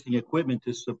existing equipment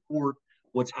to support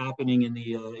what's happening in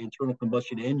the internal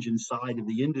combustion engine side of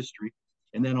the industry.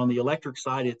 And then on the electric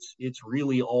side, it's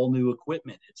really all new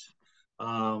equipment.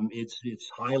 It's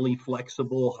highly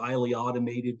flexible, highly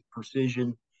automated,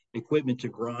 precision equipment to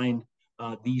grind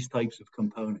these types of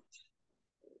components.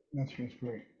 That's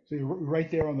great. So you're right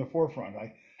there on the forefront.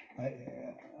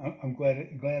 I'm glad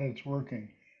it's working.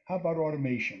 How about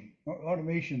automation?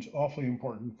 Automation's awfully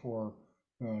important for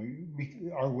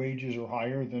our wages are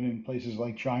higher than in places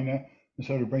like China, and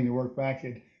so to bring the work back,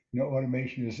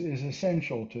 automation is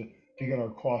essential to get our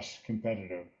costs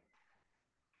competitive.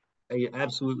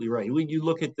 Absolutely right. When you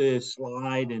look at the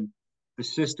slide and the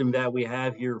system that we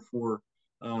have here for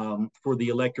the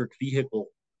electric vehicle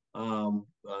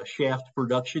shaft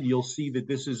production, you'll see that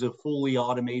this is a fully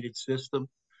automated system.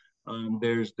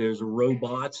 There's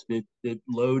robots that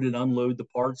load and unload the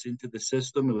parts into the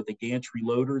system with a gantry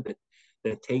loader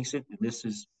that takes it. And this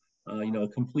is a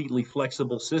completely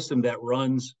flexible system that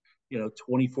runs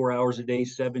 24 hours a day,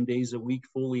 7 days a week,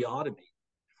 fully automated.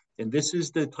 And this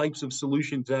is the types of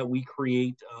solutions that we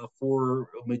create for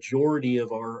a majority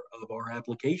of our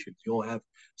applications. You'll have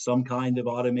some kind of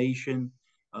automation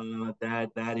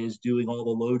that is doing all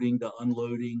the loading, the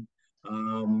unloading,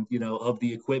 of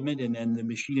the equipment, and then the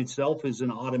machine itself is an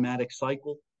automatic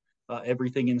cycle.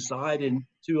 Everything inside, and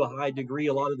to a high degree,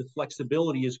 a lot of the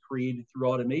flexibility is created through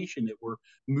automation, that we're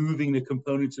moving the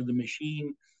components of the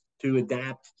machine to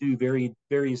adapt to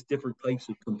various different types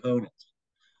of components.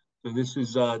 So this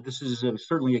is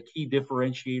certainly a key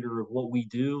differentiator of what we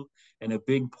do, and a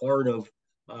big part of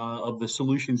the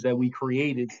solutions that we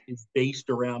created is based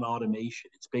around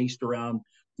automation. It's based around,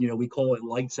 we call it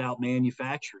lights out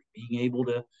manufacturing, being able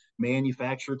to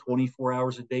manufacture 24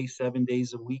 hours a day, 7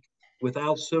 days a week,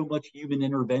 without so much human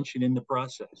intervention in the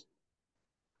process.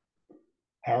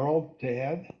 Harold, to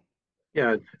add?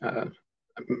 Yeah,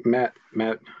 Matt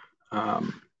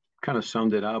kind of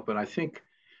summed it up, but I think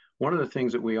one of the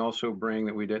things that we also bring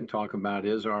that we didn't talk about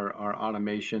is our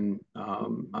automation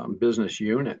business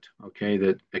unit, okay,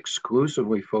 that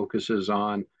exclusively focuses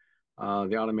on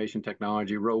the automation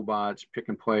technology, robots, pick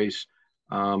and place,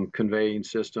 conveying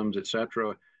systems, et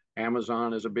cetera.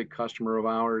 Amazon is a big customer of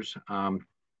ours.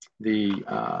 The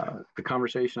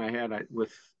conversation I had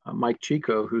with Mike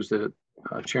Chico, who's the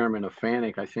chairman of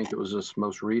FANUC, I think it was this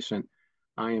most recent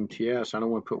IMTS. I don't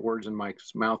want to put words in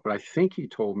Mike's mouth, but I think he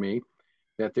told me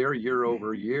that their year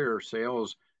over year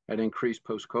sales had increased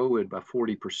post-COVID by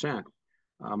 40%.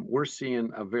 We're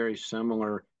seeing a very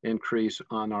similar increase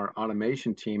on our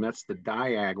automation team. That's the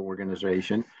DIAG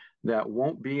organization that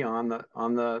won't be on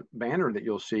the banner that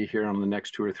you'll see here on the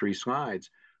next 2 or 3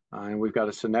 slides. And we've got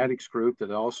a Synetics group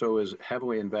that also is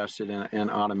heavily invested in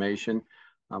automation.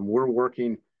 We're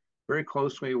working very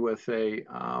closely with a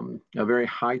very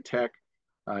high-tech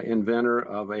inventor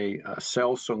of a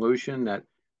cell solution that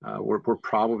we're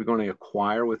probably going to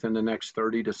acquire within the next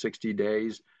 30 to 60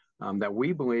 days that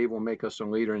we believe will make us a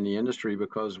leader in the industry,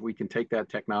 because we can take that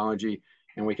technology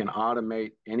and we can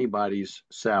automate anybody's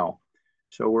cell.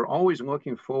 So we're always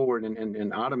looking forward,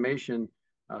 and automation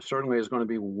certainly is going to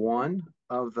be one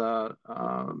of the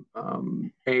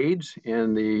aids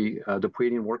in the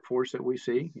depleting workforce that we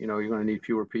see. You're going to need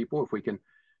fewer people if we can,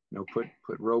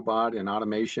 put robot and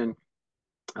automation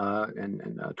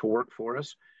and to work for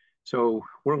us. So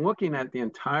we're looking at the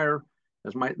entire,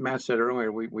 as Matt said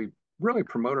earlier, we really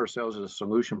promote ourselves as a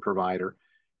solution provider.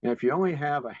 And if you only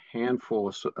have a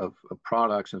handful of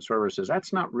products and services,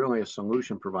 that's not really a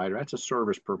solution provider, that's a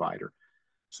service provider.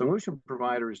 Solution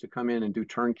provider is to come in and do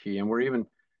turnkey. And we're even,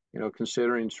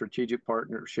 considering strategic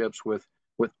partnerships with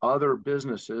other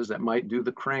businesses that might do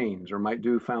the cranes or might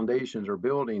do foundations or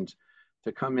buildings,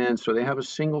 to come in so they have a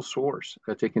single source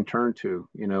that they can turn to,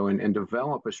 and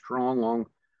develop a strong,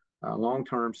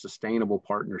 long-term sustainable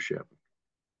partnership.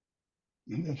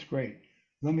 That's great.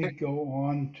 Let me go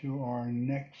on to our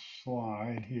next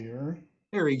slide here.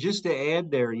 Harry, just to add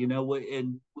there,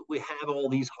 and we have all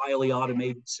these highly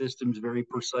automated systems, very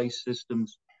precise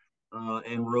systems,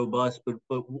 and robust. But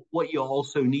what you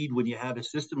also need when you have a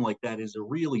system like that is a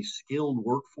really skilled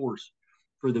workforce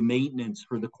for the maintenance,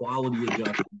 for the quality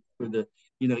adjustment, for the,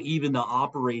 even the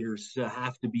operators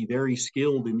have to be very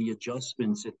skilled in the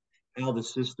adjustments and how the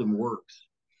system works.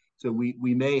 So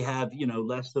we may have,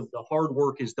 less of the hard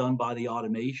work is done by the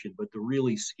automation, but the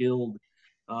really skilled,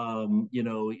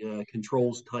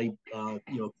 controls type,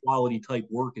 quality type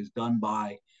work is done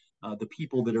by the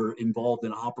people that are involved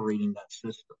in operating that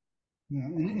system. Yeah,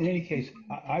 in any case,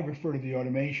 I refer to the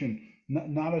automation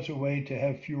not as a way to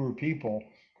have fewer people,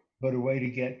 but a way to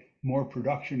get more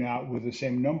production out with the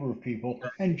same number of people,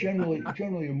 and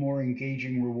generally a more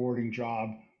engaging, rewarding job.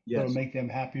 Yes. That'll make them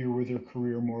happier with their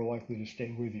career, more likely to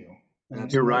stay with you.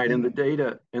 You're right, and the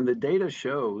data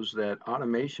shows that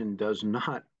automation does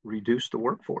not reduce the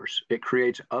workforce. It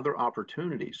creates other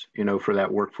opportunities, for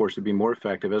that workforce to be more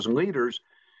effective. As leaders,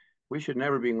 we should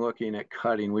never be looking at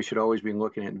cutting. We should always be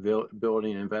looking at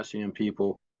building, investing in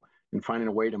people, and finding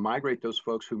a way to migrate those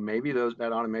folks who maybe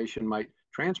that automation might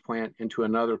transplant into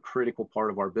another critical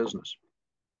part of our business.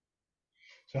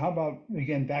 So how about,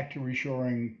 again, back to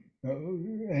reshoring,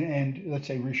 and let's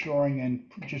say reshoring and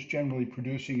just generally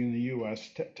producing in the U.S.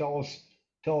 Tell us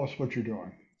what you're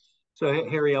doing. So,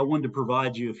 Harry, I wanted to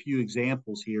provide you a few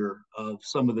examples here of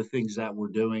some of the things that we're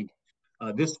doing.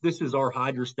 This is our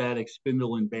hydrostatic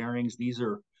spindle and bearings. These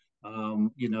are,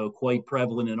 quite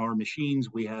prevalent in our machines.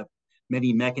 We have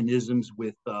many mechanisms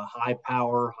with high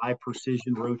power, high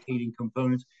precision rotating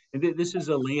components. And this is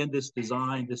a Landis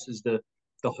design. This is the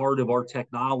heart of our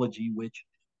technology, which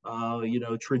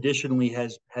traditionally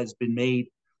has been made,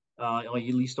 at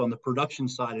least on the production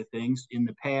side of things. In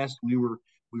the past, we were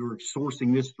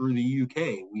sourcing this through the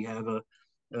UK. We have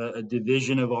a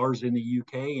division of ours in the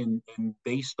UK, and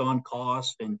based on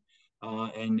cost and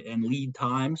lead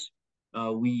times,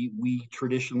 we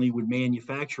traditionally would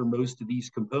manufacture most of these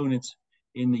components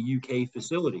in the UK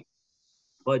facility.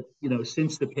 But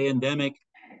since the pandemic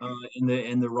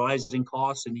and the rising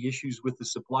costs and the issues with the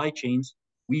supply chains,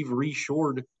 we've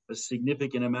reshored a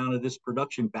significant amount of this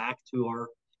production back to our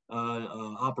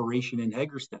operation in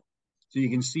Hagerstown. So you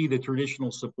can see the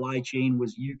traditional supply chain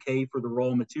was UK for the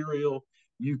raw material,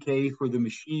 UK for the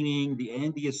machining,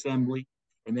 and the assembly,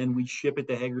 and then we ship it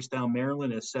to Hagerstown,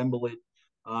 Maryland, assemble it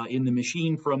in the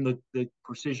machine from the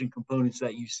precision components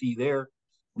that you see there.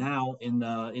 Now in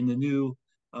the new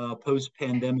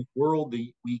post-pandemic world,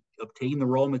 we obtain the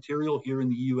raw material here in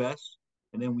the U.S.,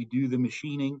 and then we do the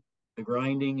machining, the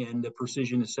grinding, and the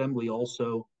precision assembly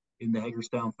also in the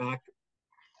Hagerstown factory.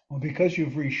 Well, because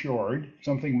you've reshored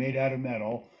something made out of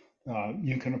metal,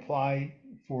 you can apply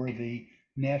for the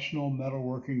National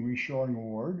Metalworking Reshoring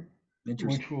Award,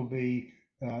 which will be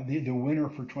the winner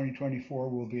for 2024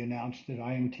 will be announced at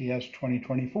IMTS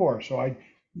 2024. So I'd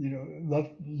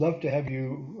love to have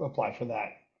you apply for that.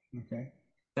 Okay.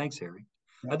 Thanks, Harry.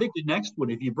 Yeah. I think the next one,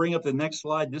 if you bring up the next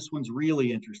slide, this one's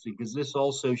really interesting because this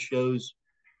also shows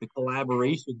the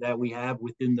collaboration that we have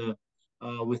within the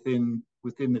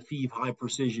FIV high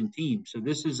precision team. So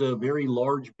this is a very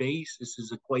large base. This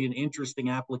is quite an interesting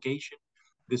application.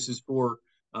 This is for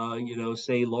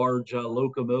say large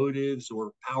locomotives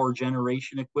or power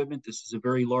generation equipment. This is a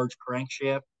very large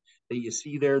crankshaft that you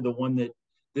see there. The one that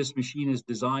this machine is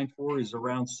designed for is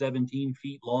around 17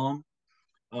 feet long.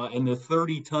 And the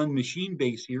 30-ton machine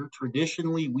base here,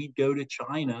 traditionally we'd go to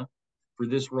China for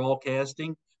this raw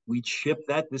casting. We'd ship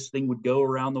that. This thing would go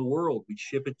around the world. We'd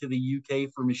ship it to the UK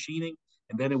for machining,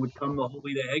 and then it would come the whole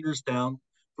way to Hagerstown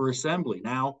for assembly.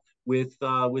 Now, with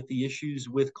the issues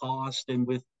with cost and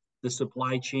with the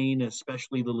supply chain,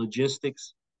 especially the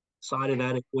logistics side of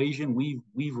that equation, we've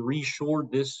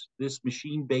reshored this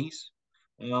machine base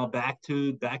back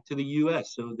to the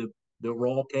US. So the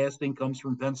raw casting comes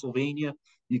from Pennsylvania.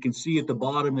 You can see at the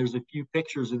bottom, there's a few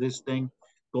pictures of this thing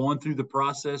going through the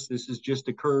process. This has just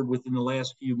occurred within the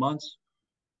last few months.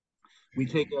 We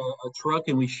take a truck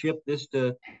and we ship this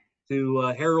to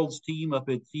Harold's team up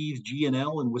at Thieves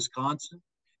G&L in Wisconsin,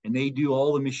 and they do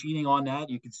all the machining on that.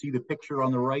 You can see the picture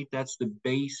on the right. That's the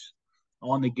base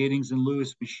on the Giddings and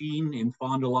Lewis machine in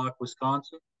Fond du Lac,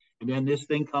 Wisconsin. And then this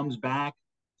thing comes back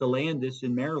to Landis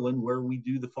in Maryland, where we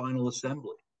do the final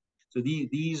assembly. So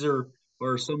these are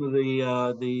some of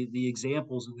the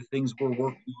examples of the things we're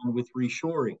working on with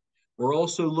reshoring. We're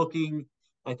also looking,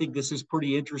 I think this is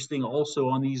pretty interesting, also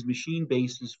on these machine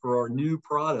bases for our new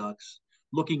products,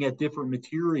 looking at different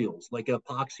materials like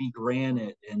epoxy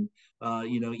granite and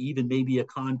even maybe a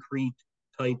concrete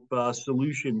type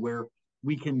solution where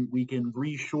we can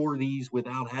reshore these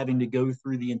without having to go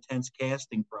through the intense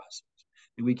casting process.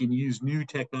 And we can use new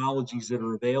technologies that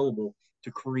are available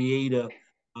to create a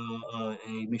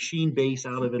machine base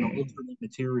out of an alternate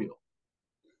material.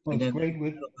 Well, it's great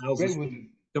with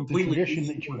the tradition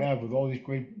that you have with all these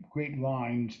great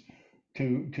lines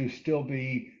to still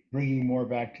be bringing more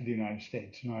back to the United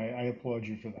States. And I applaud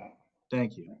you for that.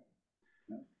 Thank you.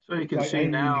 So you can see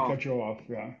now. I didn't mean to cut you off.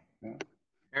 Yeah.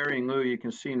 Harry and Lou, you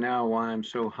can see now why I'm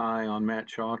so high on Matt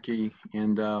Chalky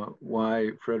and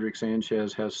why Frederick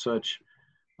Sanchez has such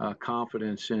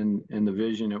confidence in the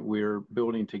vision that we're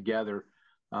building together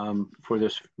for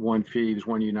this One FIVS,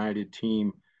 One United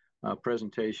Team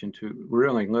presentation to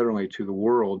really literally to the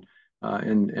world.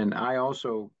 And I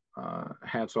also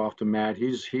hats off to Matt.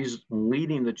 He's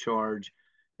leading the charge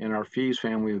in our FIVS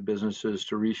family of businesses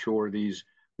to reshore these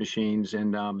machines.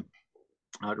 And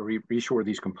reshore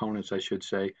these components, I should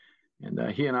say.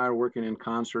 And he and I are working in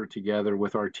concert together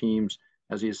with our teams,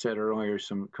 as he said earlier,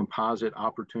 some composite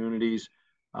opportunities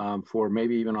for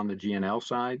maybe even on the GNL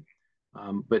side.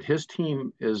 But his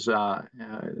team is,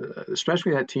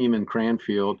 especially that team in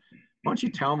Cranfield. Why don't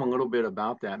you tell them a little bit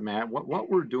about that, Matt? What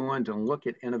we're doing to look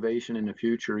at innovation in the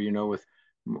future, with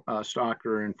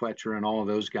Stalker and Fletcher and all of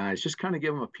those guys, just kind of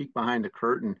give them a peek behind the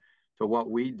curtain to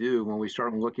what we do when we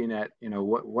start looking at,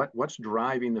 what's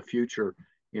driving the future,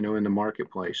 in the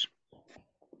marketplace.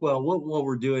 Well, what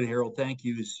we're doing, Harold, thank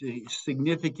you, is a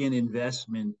significant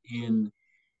investment in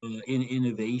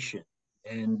innovation.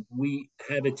 And we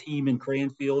have a team in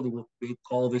Cranfield, we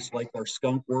call this like our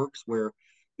skunk works, where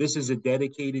this is a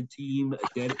dedicated team,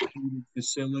 a dedicated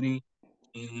facility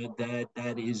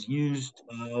that is used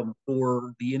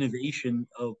for the innovation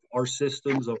of our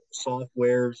systems, of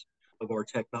softwares, of our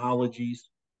technologies.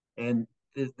 And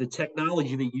the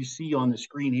technology that you see on the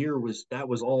screen here was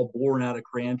all born out of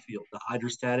Cranfield. The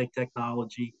hydrostatic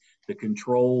technology, the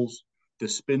controls, the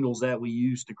spindles that we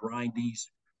use to grind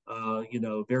these,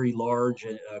 very large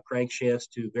crankshafts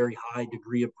to a very high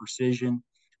degree of precision.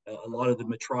 A lot of the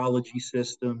metrology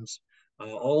systems,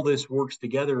 all this works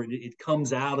together, and it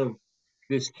comes out of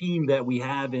this team that we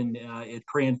have at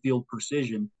Cranfield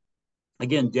Precision,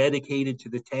 again, dedicated to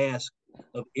the task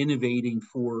of innovating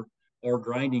for our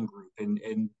grinding group.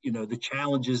 And the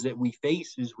challenges that we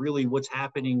face is really what's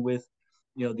happening with,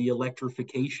 the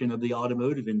electrification of the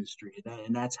automotive industry.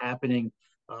 And that's happening,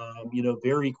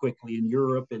 very quickly in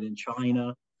Europe and in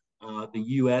China. The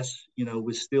U.S.,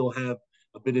 we still have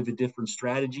a bit of a different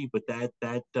strategy, but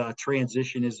that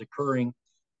transition is occurring,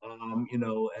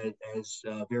 as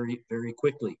very, very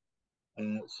quickly.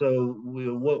 So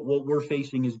what we're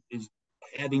facing is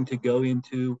having to go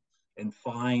into and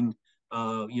find,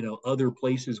 other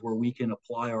places where we can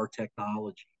apply our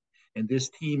technology. And this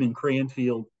team in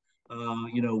Cranfield,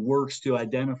 works to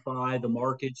identify the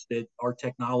markets that our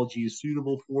technology is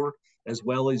suitable for, as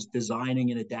well as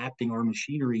designing and adapting our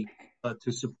machinery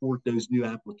to support those new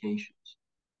applications.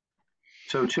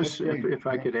 So just if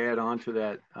I could add on to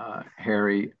that,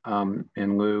 Harry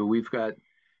and Lou,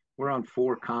 we're on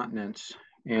 4 continents.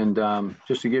 And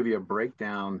just to give you a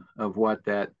breakdown of what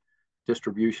that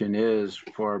distribution is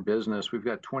for our business, we've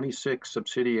got 26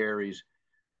 subsidiaries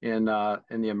in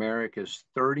the Americas.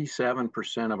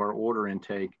 37% of our order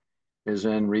intake is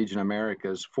in region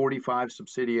Americas. 45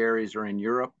 subsidiaries are in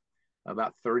Europe.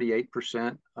 About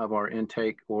 38% of our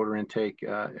order intake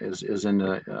is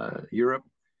in Europe.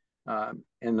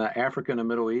 In the Africa and the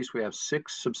Middle East, we have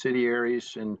 6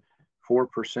 subsidiaries, and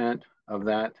 4% of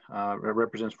that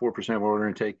represents 4% of our order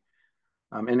intake.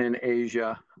 And in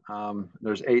Asia,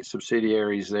 there's 8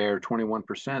 subsidiaries there,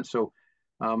 21%. So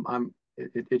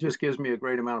it just gives me a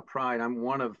great amount of pride. I'm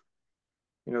one of,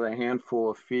 the handful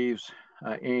of Fives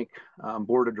Inc.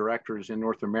 Board of directors in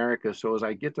North America. So as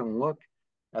I get to look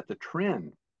at the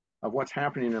trend of what's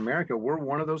happening in America, we're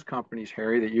one of those companies,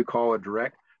 Harry, that you call a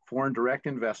foreign direct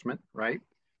investment, right,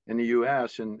 in the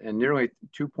U.S. And nearly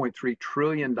 $2.3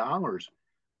 trillion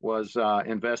was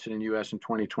invested in U.S. in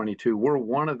 2022. We're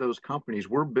one of those companies.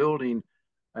 We're building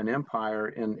an empire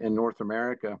in North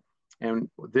America. And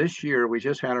this year, we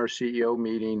just had our CEO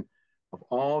meeting of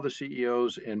all the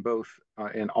CEOs in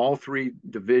all 3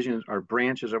 divisions or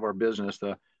branches of our business,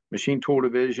 the machine tool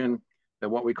division,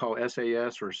 what we call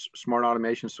SAS, or Smart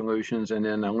Automation Solutions, and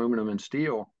then aluminum and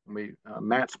steel.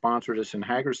 Matt sponsored us in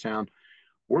Hagerstown.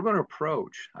 We're going to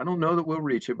approach, I don't know that we'll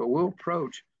reach it, but we'll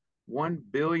approach $1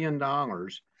 billion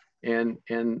in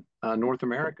North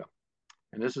America.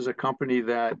 And this is a company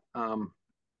that,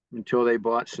 until they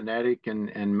bought Cinetic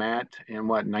and Matt in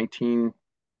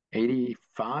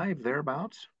 1985,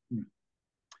 thereabouts.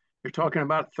 You're talking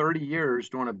about 30 years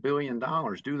doing $1 billion.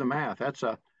 Do the math. That's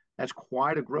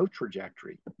quite a growth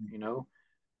trajectory,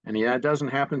 And yeah, it doesn't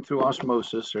happen through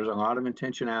osmosis. There's a lot of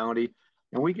intentionality,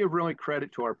 and we give really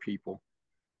credit to our people.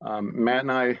 Matt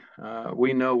and I,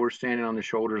 we know we're standing on the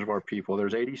shoulders of our people.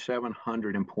 There's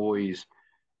 8,700 employees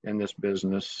in this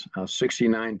business,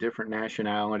 69 different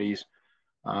nationalities.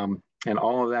 And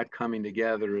all of that coming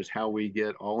together is how we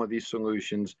get all of these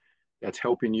solutions that's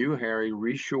helping you, Harry,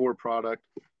 reshore product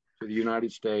to the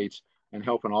United States, and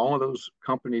helping all of those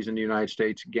companies in the United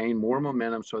States gain more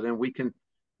momentum, so then we can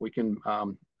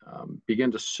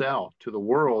begin to sell to the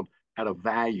world at a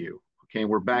value. Okay,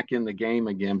 we're back in the game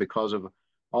again because of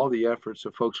all the efforts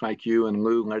of folks like you and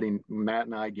Lou letting Matt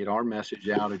and I get our message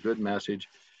out, a good message,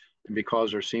 and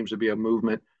because there seems to be a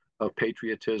movement of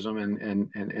patriotism in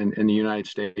the United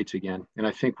States again. And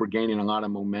I think we're gaining a lot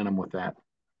of momentum with that.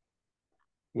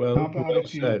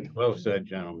 Well said,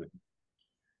 gentlemen.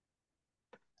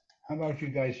 How about you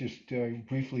guys just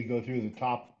briefly go through the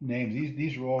top names?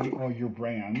 These are all your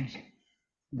brands,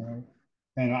 you know,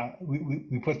 and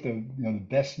we put the the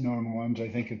best known ones I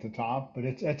think at the top, but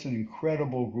that's an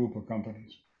incredible group of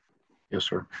companies. Yes,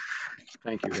 sir.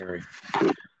 Thank you, Harry.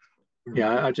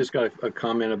 Yeah, I just got a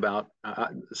comment about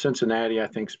Cincinnati. I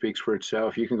think speaks for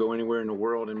itself. You can go anywhere in the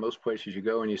world, and most places you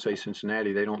go and you say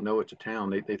Cincinnati, they don't know it's a town.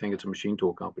 They think it's a machine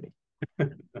tool company.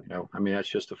 I mean, that's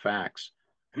just the facts.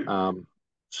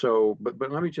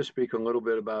 But let me just speak a little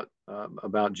bit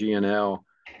about G&L.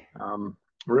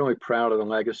 Really proud of the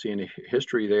legacy and the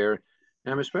history there,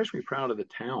 and I'm especially proud of the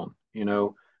town.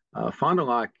 Fond du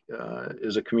Lac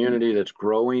is a community that's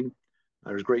growing.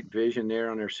 There's great vision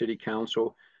there on their city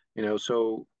council.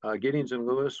 Giddings and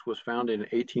Lewis was founded in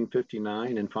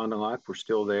 1859, and Fond du Lac, we're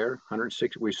still there.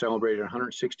 We celebrated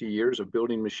 160 years of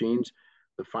building machines,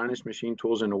 the finest machine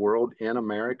tools in the world, in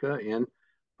America, in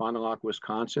Fond du Lac,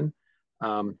 Wisconsin.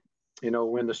 When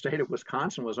the state of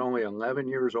Wisconsin was only 11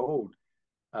 years old,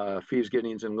 Fives,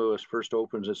 Giddings and Lewis first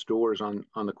opens its doors on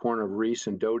the corner of Reese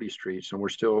and Doty Streets, and we're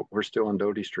still on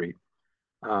Doty Street.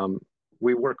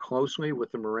 We work closely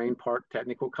with the Moraine Park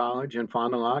Technical College in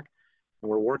Fond du Lac, and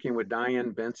we're working with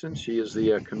Diane Benson. She is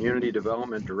the Community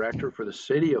Development Director for the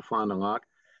City of Fond du Lac,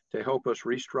 to help us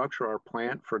restructure our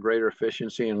plant for greater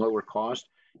efficiency and lower cost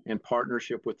in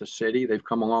partnership with the city. They've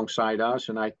come alongside us,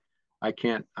 and I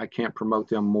can't promote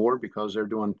them more because they're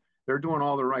doing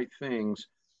all the right things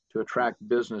to attract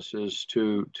businesses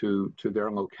to their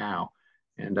locale.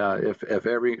 And if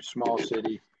every small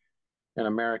city in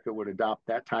America would adopt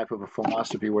that type of a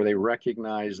philosophy where they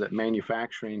recognize that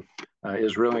manufacturing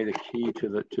is really the key to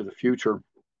the future,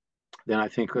 then I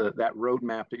think that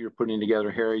roadmap that you're putting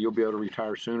together, Harry, you'll be able to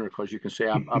retire sooner because you can say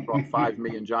I brought 5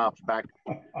 million jobs back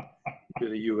to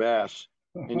the U.S.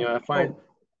 And I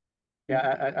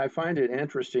find it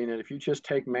interesting that if you just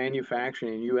take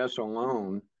manufacturing in the U.S.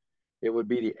 alone, it would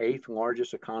be the 8th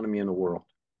largest economy in the world.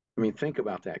 I mean, think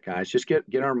about that, guys. Just get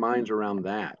our minds around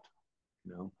that.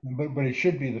 But it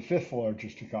should be the 5th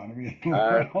largest economy.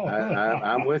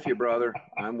 I'm with you, brother.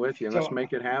 I'm with you. Let's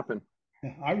make it happen.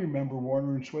 I remember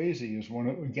Warner and Swayze as one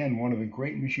of the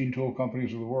great machine tool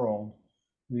companies of the world.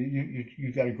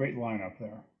 You've got a great lineup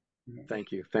there.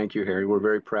 Thank you, Harry. We're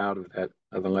very proud of that,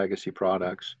 of the legacy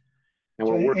products, and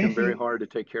we're working very hard to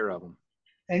take care of them.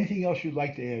 Anything else you'd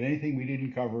like to add? Anything we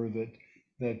didn't cover that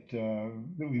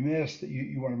we missed that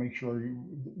you want to make sure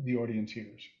the audience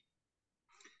hears?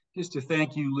 Just to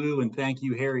thank you, Lou, and thank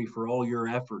you, Harry, for all your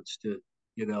efforts to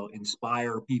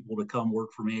inspire people to come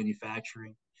work for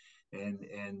manufacturing, and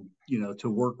to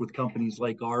work with companies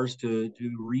like ours to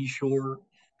reshore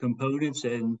components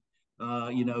and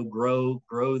grow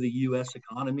the U.S.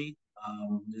 economy.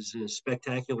 This is a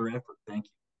spectacular effort. Thank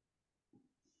you.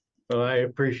 Well, I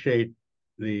appreciate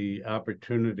the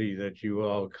opportunity that you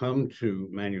all come to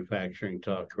Manufacturing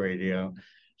Talk Radio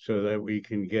so that we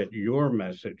can get your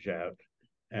message out.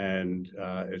 And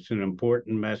it's an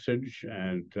important message.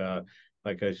 And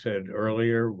like I said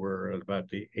earlier, we're about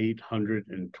the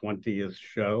 820th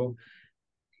show,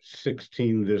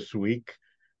 16 this week.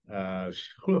 So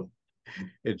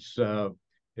it's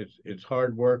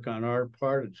hard work on our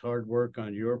part. It's hard work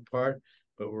on your part,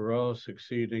 but we're all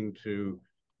succeeding to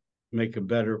make a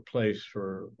better place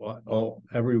for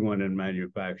everyone in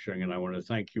manufacturing. And I want to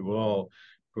thank you all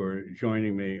for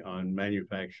joining me on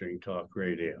Manufacturing Talk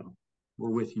Radio.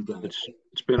 We're with you guys.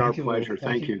 It's been our pleasure.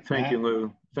 Thank you. Thank you,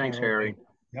 Lou. Thanks, Harry.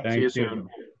 Yep. See you soon.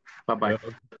 Bye-bye.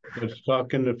 Let's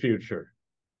talk in the future.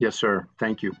 Yes, sir.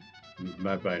 Thank you.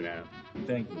 Bye-bye now.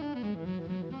 Thank you.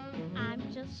 I'm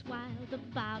just wild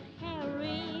about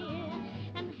Harry,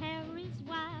 and Harry's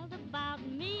wild about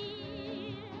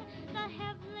me. The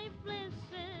heavenly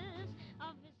blisses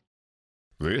of his...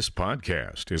 This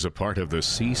podcast is a part of the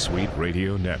C-Suite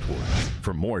Radio Network.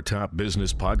 For more top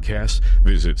business podcasts,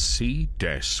 visit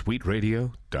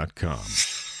c-suiteradio.com.